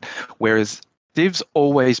made it. Whereas Civ's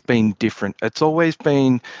always been different. It's always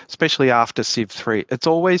been, especially after Civ 3, it's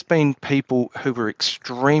always been people who were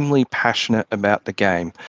extremely passionate about the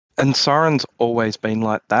game. And Soren's always been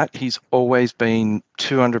like that. He's always been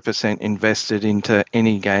 200% invested into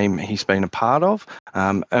any game he's been a part of.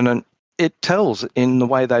 And it tells in the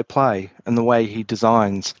way they play and the way he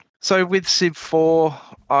designs. So with Civ 4,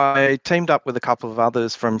 I teamed up with a couple of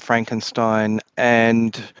others from Frankenstein,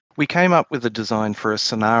 and we came up with a design for a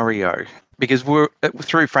scenario. Because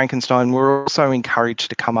through Frankenstein, we're also encouraged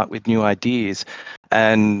to come up with new ideas.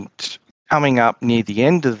 And coming up near the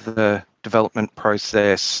end of the development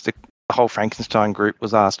process, the whole Frankenstein group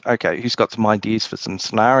was asked, okay, who's got some ideas for some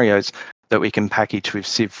scenarios that we can package with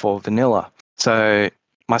Civ 4 Vanilla? So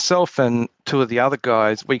myself and two of the other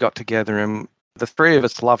guys, we got together, and the three of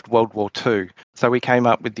us loved World War II. So we came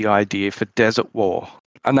up with the idea for Desert War.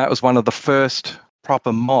 And that was one of the first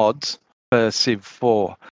proper mods for Civ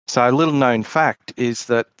 4. So a little known fact is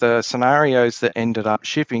that the scenarios that ended up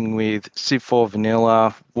shipping with Civ 4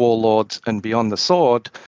 Vanilla, Warlords, and Beyond the Sword,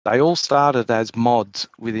 they all started as mods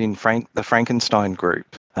within the Frankenstein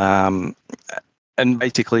group. And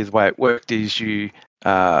basically the way it worked is you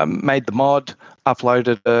made the mod,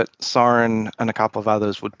 uploaded it, Soren and a couple of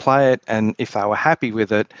others would play it, and if they were happy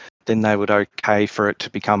with it, then they would okay for it to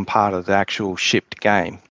become part of the actual shipped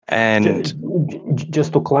game. And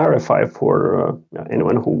just to clarify for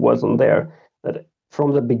anyone who wasn't there, that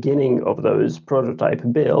from the beginning of those prototype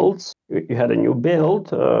builds, you had a new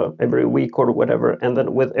build every week or whatever, and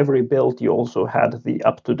then with every build you also had the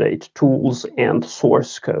up-to-date tools and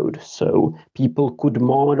source code, so people could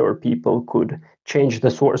mod or people could change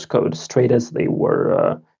the source code straight as they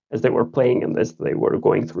were playing and as they were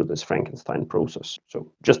going through this Frankenstein process.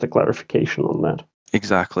 So just a clarification on that.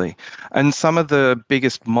 Exactly. And some of the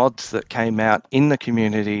biggest mods that came out in the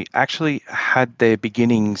community actually had their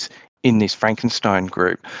beginnings in this Frankenstein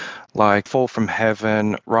group, like Fall from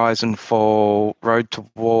Heaven, Rise and Fall, Road to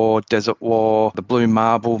War, Desert War, the Blue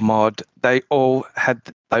Marble mod. They all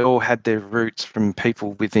had their roots from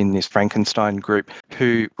people within this Frankenstein group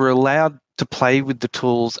who were allowed to play with the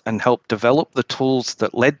tools and help develop the tools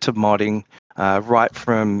that led to modding right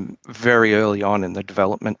from very early on in the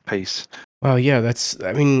development piece. Wow, yeah,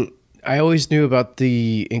 I always knew about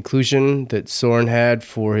the inclusion that Soren had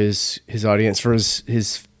for his audience, for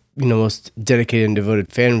his most dedicated and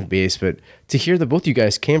devoted fan base, but to hear that both you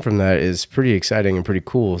guys came from that is pretty exciting and pretty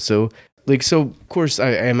cool. So of course,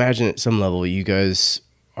 I imagine at some level you guys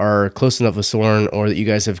are close enough with Soren, or that you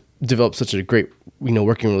guys have developed such a great,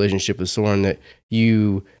 working relationship with Soren that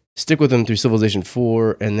you stick with him through Civilization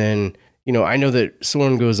 4, and then, I know that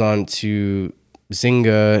Soren goes on to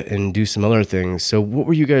Zynga and do some other things. So what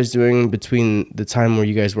were you guys doing between the time where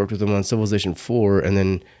you guys worked with him on Civilization 4 and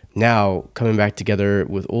then now coming back together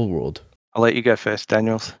with Old World? I'll let you go first,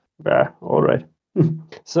 Daniels. Yeah, all right.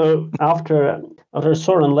 So after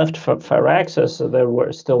Soren left Firaxis, there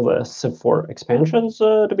were still the Civ 4 expansions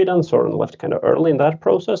to be done. Soren left kind of early in that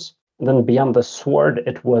process. And then Beyond the Sword,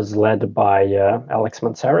 it was led by Alex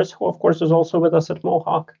Mansaris, who of course is also with us at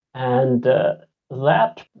Mohawk. And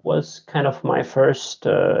that was kind of my first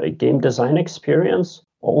game design experience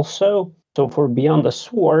also. So for Beyond the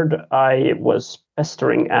Sword, I was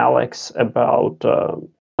pestering Alex about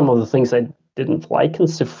some of the things I didn't like in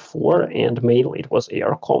Civ 4, and mainly it was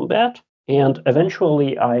AR combat. And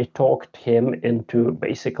eventually I talked him into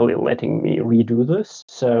basically letting me redo this.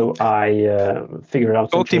 So I figured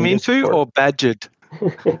out Talked him into or badgered?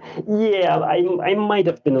 Yeah, I might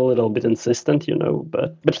have been a little bit insistent,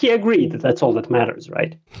 but he agreed. That's all that matters,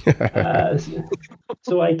 right?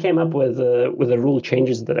 So I came up with the rule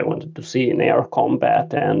changes that I wanted to see in AR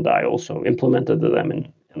combat, and I also implemented them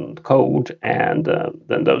in code, and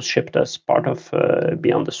then those shipped as part of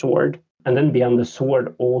Beyond the Sword. And then Beyond the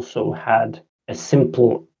Sword also had a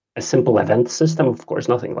simple event system. Of course,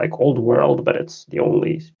 nothing like Old World, but it's the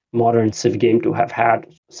only modern Civ game to have had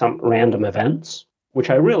some random events,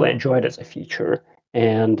 which I really enjoyed as a feature.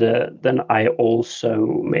 And then I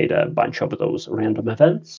also made a bunch of those random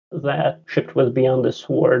events that shipped with Beyond the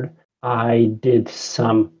Sword. I did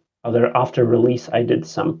some after release, I did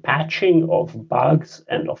some patching of bugs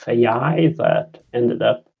and of AI that ended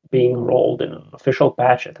up being rolled in an official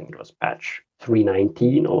patch. I think it was patch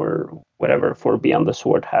 319 or whatever for Beyond the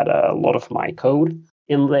Sword had a lot of my code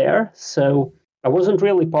in there. So I wasn't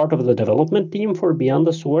really part of the development team for Beyond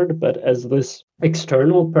the Sword, but as this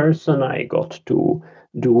external person, I got to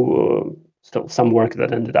do still some work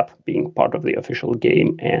that ended up being part of the official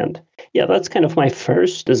game. And yeah, that's kind of my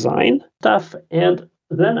first design stuff. And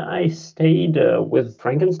then I stayed with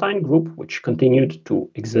Frankenstein Group, which continued to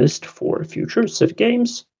exist for future Civ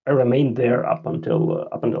games. I remained there up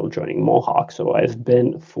until joining Mohawk. So I've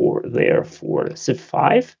been there for Civ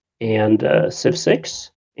 5 and Civ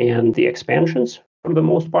 6 and the expansions for the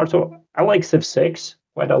most part. So I like Civ 6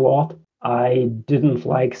 quite a lot. I didn't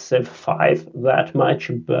like Civ 5 that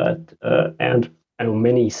much, but and I know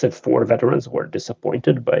many Civ 4 veterans were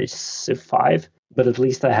disappointed by Civ 5, but at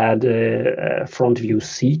least I had a front view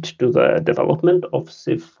seat to the development of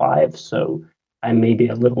Civ 5, so I may be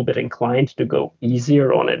a little bit inclined to go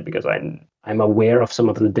easier on it because I'm aware of some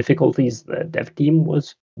of the difficulties the dev team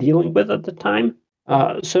was dealing with at the time.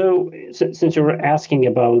 So since you were asking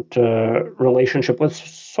about relationship with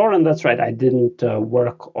Soren, that's right. I didn't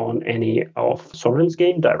work on any of Soren's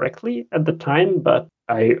game directly at the time, but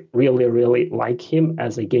I really, really like him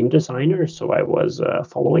as a game designer. So I was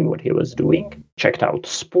following what he was doing, checked out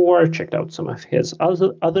Spore, checked out some of his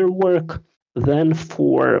other work. Then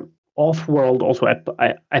for Offworld, also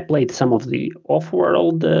I played some of the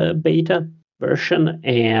Offworld beta version,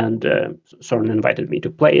 and Soren invited me to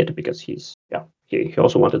play it because he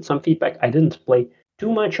also wanted some feedback. I didn't play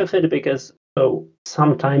too much of it because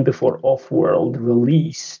sometime before Offworld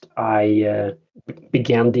released, I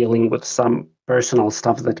began dealing with some personal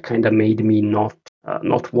stuff that kind of made me not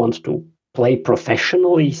want to play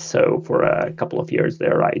professionally. So for a couple of years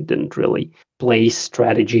there, I didn't really play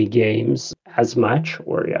strategy games as much,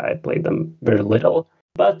 or I played them very little.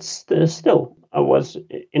 But still, I was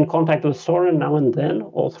in contact with Soren now and then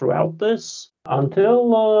all throughout this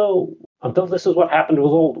until this is what happened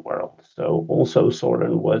with Old World. So also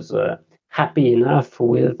Soren was happy enough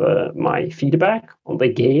with my feedback on the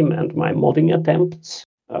game and my modding attempts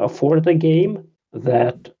for the game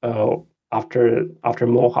that after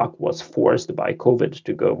Mohawk was forced by COVID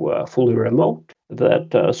to go fully remote,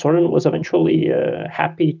 that Soren was eventually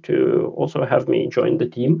happy to also have me join the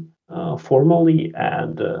team formally,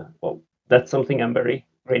 and that's something I'm very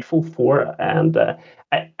grateful for. And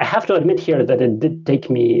I have to admit here that it did take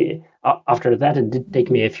me after that. It did take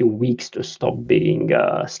me a few weeks to stop being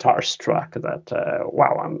starstruck. That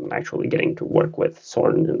wow, I'm actually getting to work with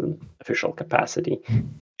Soren in an official capacity.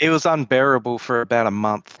 It was unbearable for about a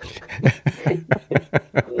month.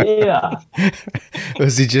 Yeah.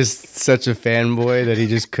 Was he just such a fanboy that he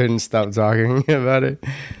just couldn't stop talking about it?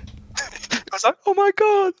 I was like, oh my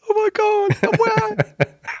god, wow.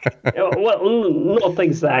 Well, not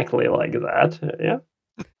exactly like that. Yeah.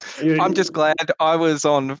 I'm just glad I was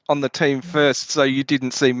on the team first, so you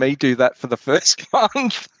didn't see me do that for the first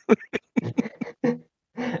month.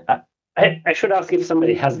 I should ask if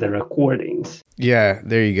somebody has the recordings. Yeah,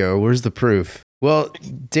 there you go. Where's the proof? Well,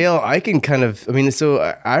 Dale, I can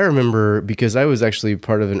so I remember because I was actually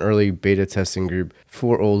part of an early beta testing group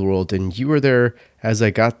for Old World, and you were there as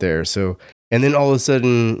I got there. So, and then all of a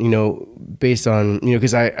sudden, based on,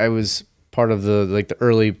 because I was part of the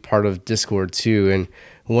early part of Discord too, and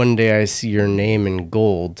one day I see your name in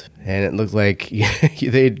gold, and it looked like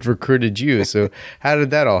they'd recruited you. So how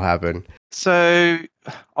did that all happen? So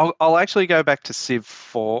I'll actually go back to Civ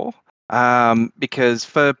 4 because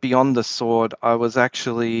for Beyond the Sword, I was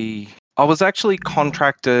actually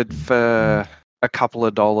contracted for a couple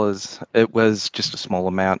of dollars. It was just a small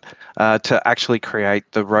amount to actually create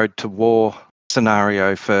the Road to War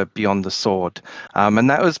scenario for Beyond the Sword, and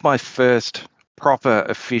that was my first proper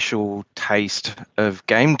official taste of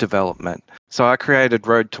game development. So I created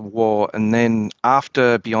Road to War, and then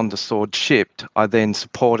after Beyond the Sword shipped, I then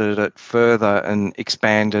supported it further and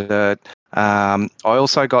expanded it. I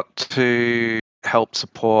also got to help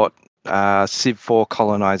support Civ 4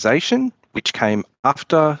 colonization, which came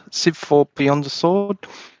after Civ 4 Beyond the Sword.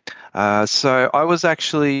 So I was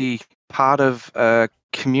actually part of a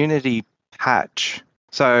community patch.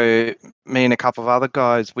 So me and a couple of other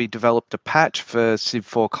guys, we developed a patch for Civ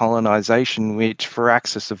 4 colonization, which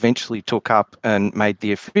Firaxis eventually took up and made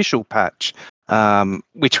the official patch,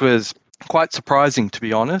 which was quite surprising, to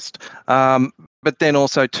be honest. But then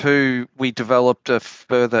also, too, we developed a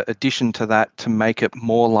further addition to that to make it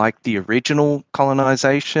more like the original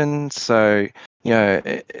colonization. So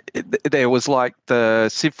there was like the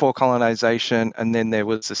Civ 4 colonization, and then there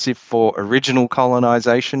was the Civ 4 original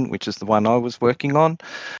colonization, which is the one I was working on.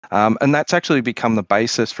 And that's actually become the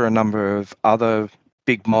basis for a number of other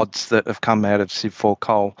big mods that have come out of Civ 4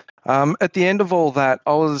 Col. At the end of all that,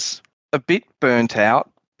 I was a bit burnt out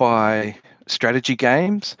by strategy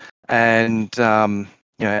games, and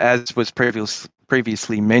as was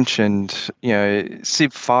previously mentioned,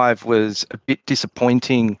 Civ 5 was a bit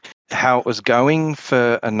disappointing how it was going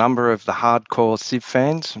for a number of the hardcore Civ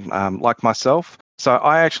fans, like myself. So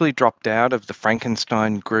I actually dropped out of the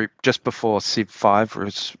Frankenstein group just before Civ 5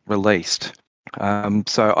 was released.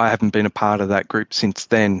 So I haven't been a part of that group since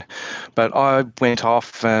then. But I went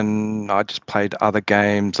off and I just played other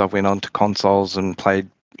games. I went on to consoles and played,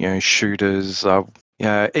 shooters.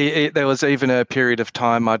 There was even a period of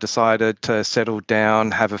time I decided to settle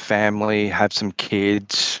down, have a family, have some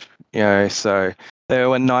kids, so there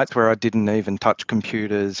were nights where I didn't even touch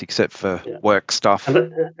computers except for work stuff.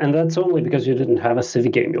 And that's only because you didn't have a Civ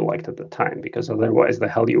game you liked at the time, because otherwise the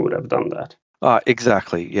hell you would have done that.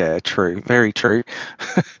 Exactly. Yeah, true. Very true.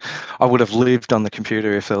 I would have lived on the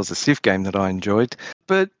computer if there was a Civ game that I enjoyed.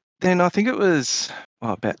 But then I think it was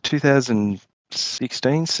about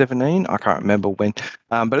 2016, 17, I can't remember when,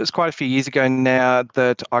 but it was quite a few years ago now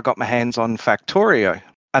that I got my hands on Factorio.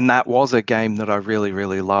 And that was a game that I really,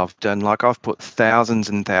 really loved. And I've put thousands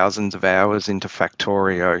and thousands of hours into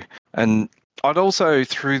Factorio. And I'd also,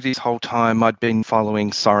 through this whole time, I'd been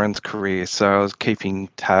following Soren's career. So I was keeping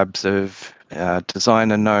tabs of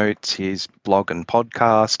designer notes, his blog and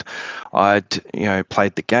podcast. I'd,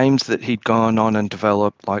 played the games that he'd gone on and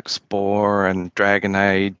developed, like Spore and Dragon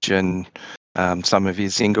Age, and some of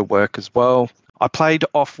his Zynga work as well. I played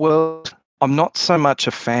Offworld. I'm not so much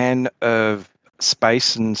a fan of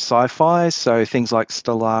space and sci-fi, so things like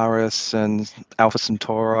Stellaris and Alpha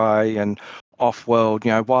Centauri and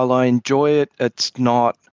Offworld, while I enjoy it, it's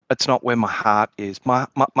not where my heart is. My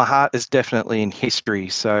heart is definitely in history,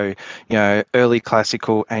 so early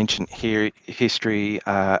classical, ancient history,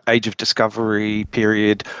 Age of Discovery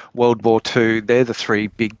period, World War II. They're the three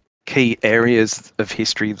big key areas of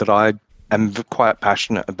history that I am quite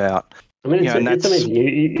passionate about. I mean, it's amazing.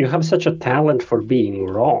 You have such a talent for being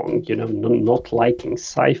wrong, not liking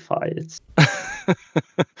sci-fi.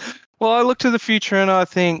 Well, I look to the future and I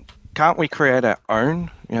think, can't we create our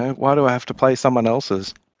own? Why do I have to play someone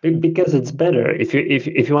else's? Because it's better. If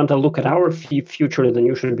you want to look at our future, then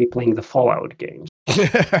you should be playing the Fallout games.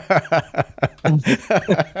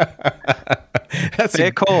 That's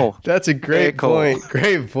fair call. That's a great point.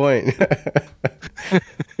 Great point.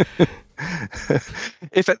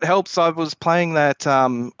 If it helps, I was playing that,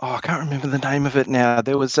 I can't remember the name of it now.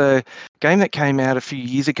 There was a game that came out a few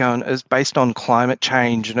years ago and it was based on climate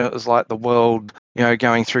change, and it was like the world,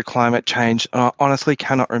 going through climate change. And I honestly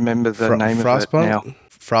cannot remember the name of it now.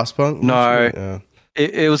 Frostpunk? No.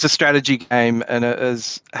 It was a strategy game, and it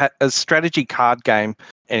was a strategy card game.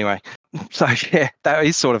 Anyway, so yeah, that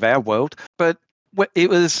is sort of our world. But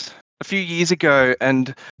it was a few years ago,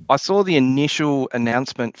 and I saw the initial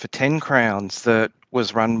announcement for 10 Crowns that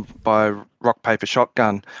was run by Rock Paper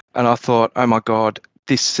Shotgun, and I thought, oh my God,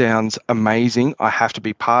 this sounds amazing. I have to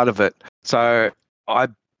be part of it. So I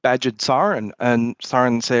badgered Soren, and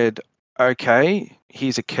Soren said, okay,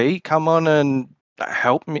 here's a key. Come on and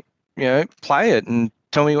help me, play it and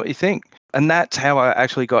tell me what you think. And that's how I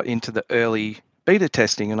actually got into the early beta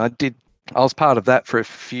testing, and I was part of that for a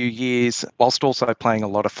few years, whilst also playing a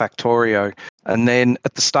lot of Factorio. And then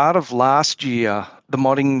at the start of last year, the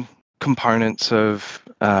modding components of,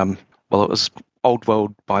 it was Old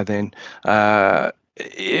World by then,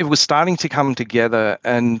 it was starting to come together,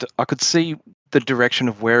 and I could see the direction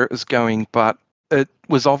of where it was going, but it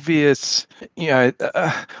was obvious,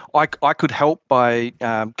 I could help by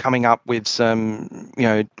coming up with some,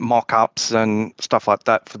 mock-ups and stuff like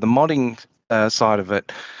that for the modding side of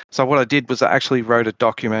it. So what I did was I actually wrote a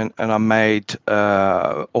document and I made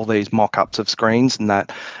all these mock-ups of screens and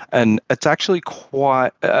that. And it's actually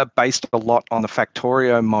quite based a lot on the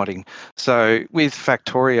Factorio modding. So with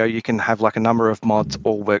Factorio, you can have like a number of mods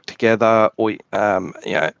all work together, or,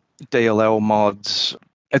 DLL mods.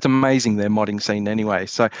 It's amazing, their modding scene anyway.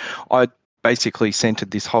 So I basically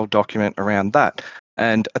centered this whole document around that.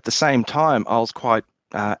 And at the same time, I was quite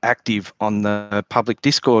active on the public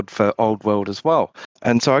Discord for Old World as well.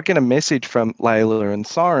 And so I get a message from Layla and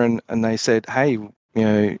Soren, and they said, hey,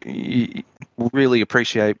 we really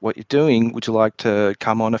appreciate what you're doing. Would you like to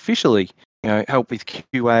come on officially, help with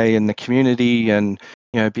QA and the community, and,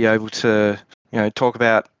 be able to, talk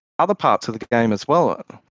about other parts of the game as well?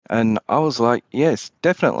 And I was like, yes,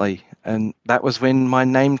 definitely. And that was when my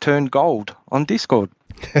name turned gold. on Discord.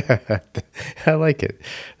 I like it.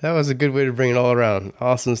 That was a good way to bring it all around.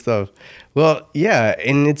 Awesome stuff. Well, yeah,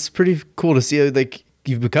 and it's pretty cool to see like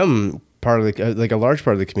you've become part of the like a large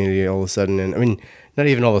part of the community all of a sudden. And I mean, not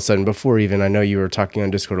even all of a sudden. Before even, I know you were talking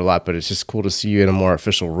on Discord a lot, but it's just cool to see you in a more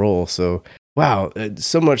official role. So wow,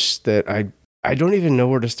 so much that I don't even know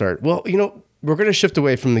where to start. Well, we're going to shift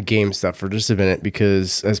away from the game stuff for just a minute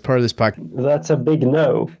because as part of this podcast, That's a big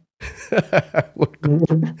no.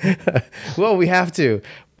 well, we have to.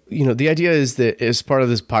 The idea is that as part of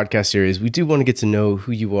this podcast series, we do want to get to know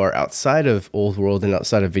who you are outside of Old World and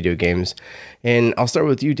outside of video games. And I'll start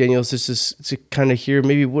with you, Daniel, just to kind of hear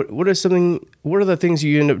maybe what are the things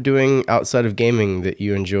you end up doing outside of gaming that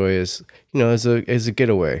you enjoy as a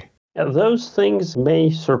getaway? Yeah, those things may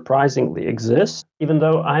surprisingly exist, even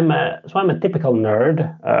though I'm a typical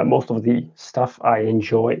nerd. Most of the stuff I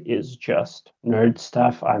enjoy is just nerd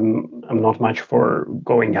stuff. I'm not much for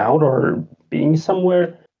going out or being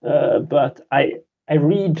somewhere, but I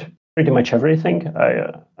read pretty much everything.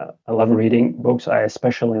 I love reading books. I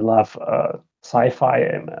especially love sci-fi.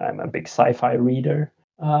 I'm a big sci-fi reader,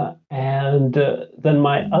 and then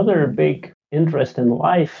my other big interest in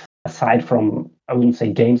life, aside from, I wouldn't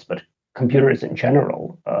say games, but computers in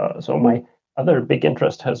general. So my other big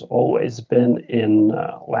interest has always been in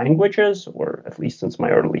languages, or at least since my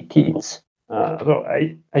early teens. So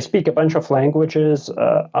I speak a bunch of languages.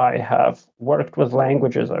 I have worked with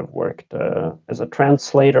languages. I've worked as a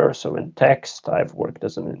translator, so in text. I've worked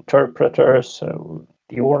as an interpreter, so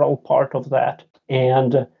the oral part of that.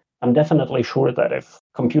 And I'm definitely sure that if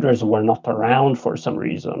computers were not around for some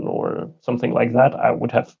reason or something like that, I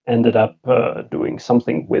would have ended up doing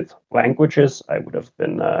something with languages. I would have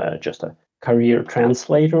been just a career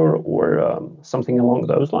translator or something along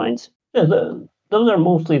those lines. Yeah, those are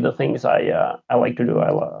mostly the things I like to do.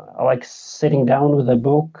 I like sitting down with a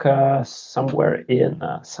book somewhere in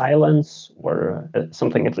silence or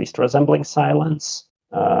something at least resembling silence.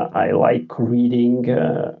 I like reading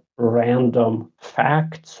random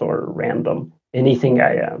facts or random anything.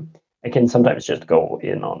 I can sometimes just go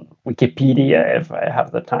in on Wikipedia if I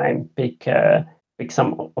have the time, pick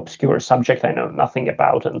some obscure subject I know nothing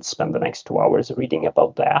about and spend the next 2 hours reading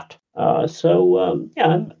about that.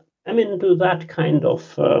 I'm into that kind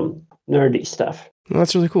of nerdy stuff. Well,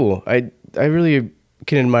 that's really cool. I really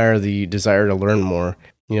can admire the desire to learn more.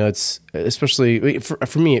 It's especially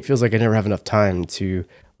for me, it feels like I never have enough time to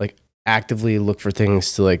like actively look for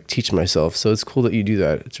things to like teach myself. So it's cool that you do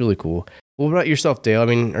that. It's really cool. What about yourself, Dale? I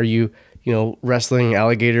mean, are you wrestling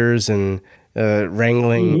alligators and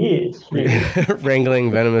wrangling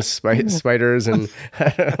wrangling venomous spiders and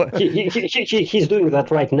he's doing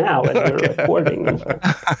that right now and we're recording.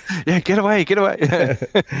 Yeah, get away.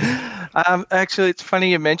 Actually, it's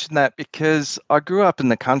funny you mentioned that because I grew up in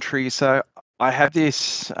the country, so I have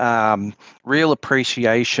this real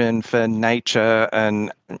appreciation for nature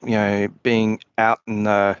and being out in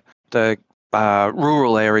the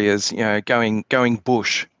rural areas, going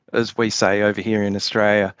bush, as we say over here in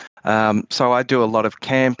Australia. So I do a lot of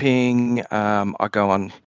camping. I go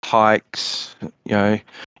on hikes.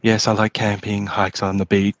 Yes, I like camping, hikes on the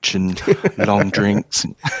beach, and long drinks.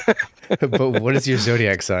 But what is your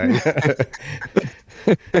zodiac sign?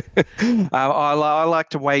 I like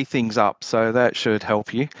to weigh things up, so that should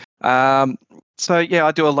help you. So yeah,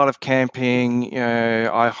 I do a lot of camping.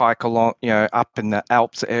 I hike along, up in the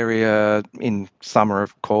Alps area in summer,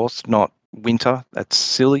 of course, not winter. That's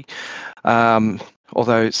silly.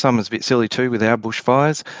 Although summer's a bit silly too with our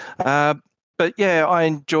bushfires. But yeah, I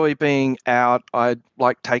enjoy being out. I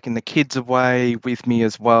like taking the kids away with me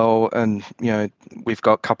as well. And, we've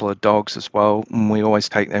got a couple of dogs as well, and we always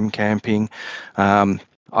take them camping.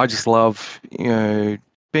 I just love,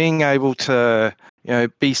 being able to,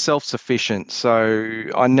 be self-sufficient. So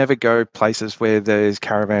I never go places where there's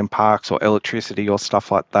caravan parks or electricity or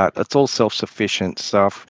stuff like that. It's all self-sufficient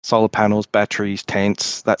stuff. Solar panels, batteries,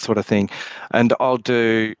 tents, that sort of thing. And I'll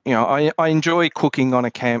do, I enjoy cooking on a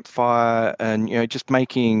campfire and, just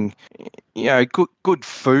making, good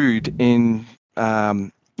food in,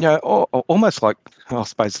 almost like, I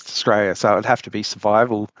suppose it's Australia, so it'd have to be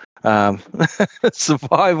survival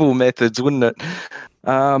methods, wouldn't it?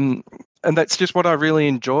 And that's just what I really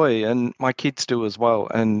enjoy, and my kids do as well.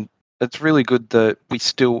 And it's really good that we're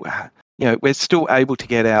still able to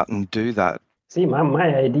get out and do that. See,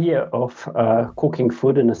 my idea of cooking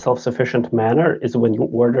food in a self-sufficient manner is when you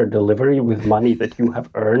order delivery with money that you have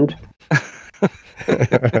earned.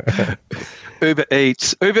 Uber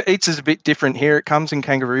Eats. Uber Eats is a bit different here. It comes in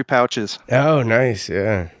kangaroo pouches. Oh, nice.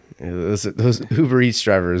 Yeah. Those Uber Eats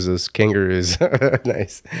drivers, those kangaroos.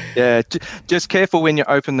 Nice. Yeah, just careful when you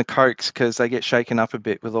open the Cokes because they get shaken up a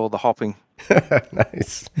bit with all the hopping.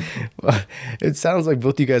 Nice. Well, it sounds like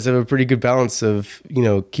both you guys have a pretty good balance of,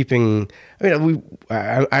 keeping. I mean,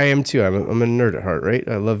 I am too. I'm a nerd at heart, right?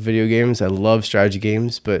 I love video games. I love strategy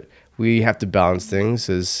games, but we have to balance things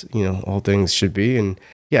as, all things should be. And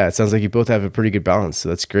yeah, it sounds like you both have a pretty good balance. So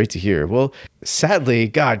that's great to hear. Well, sadly,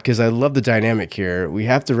 God, because I love the dynamic here, we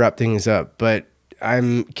have to wrap things up. But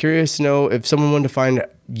I'm curious to know if someone wanted to find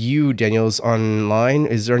you, Daniels, online.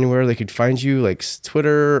 Is there anywhere they could find you, like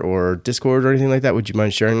Twitter or Discord or anything like that? Would you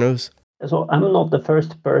mind sharing those? So I'm not the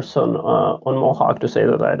first person on Mohawk to say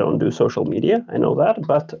that I don't do social media. I know that,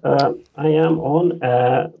 but I am on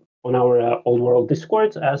our Old World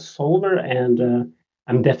Discords as Solver, and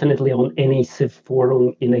I'm definitely on any Civ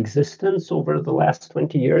forum in existence over the last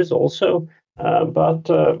 20 years also. But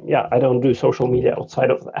I don't do social media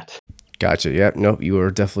outside of that. Gotcha. Yeah. No, you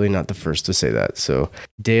are definitely not the first to say that. So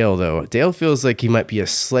Dale, though, Dale feels like he might be a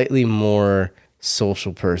slightly more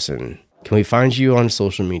social person. Can we find you on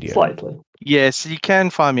social media? Slightly. Yes, you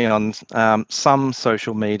can find me on some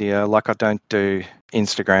social media. Like I don't do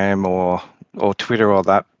Instagram or Twitter or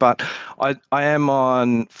that, but I am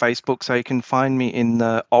on Facebook, so you can find me in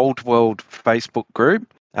the Old World Facebook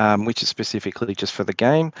group, which is specifically just for the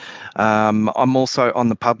game. I'm also on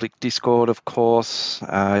the public Discord, of course.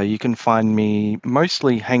 You can find me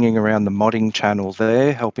mostly hanging around the modding channel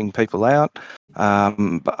there, helping people out.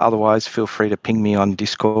 But otherwise, feel free to ping me on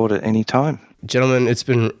Discord at any time. Gentlemen, it's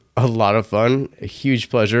been a lot of fun, a huge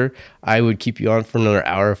pleasure. I would keep you on for another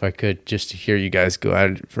hour if I could, just to hear you guys go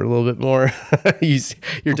at it for a little bit more.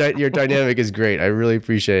 Your dynamic is great. I really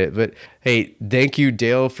appreciate it. But hey, thank you,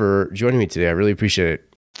 Dale, for joining me today. I really appreciate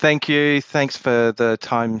it. Thank you. Thanks for the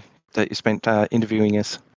time that you spent interviewing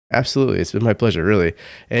us. Absolutely. It's been my pleasure, really.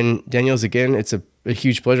 And Daniels, again, it's a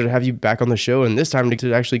huge pleasure to have you back on the show, and this time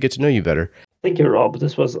to actually get to know you better. Thank you, Rob.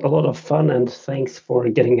 This was a lot of fun, and thanks for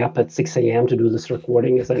getting up at 6 a.m. to do this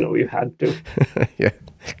recording, as I know you had to. Yeah.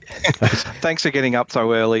 Thanks for getting up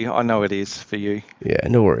so early. I know it is for you. Yeah,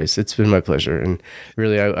 no worries. It's been my pleasure, and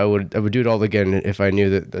really, I would do it all again if I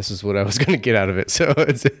knew that this is what I was going to get out of it. So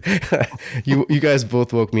it's you guys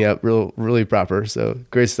both woke me up really proper. So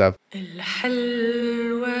great stuff.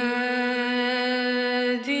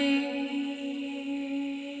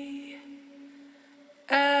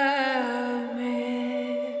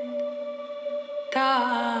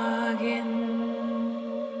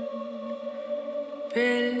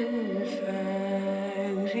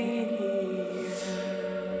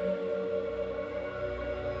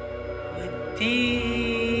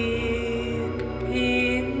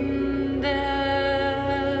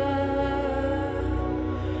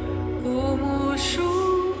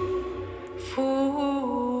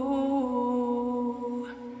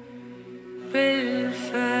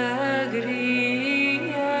 بالفجر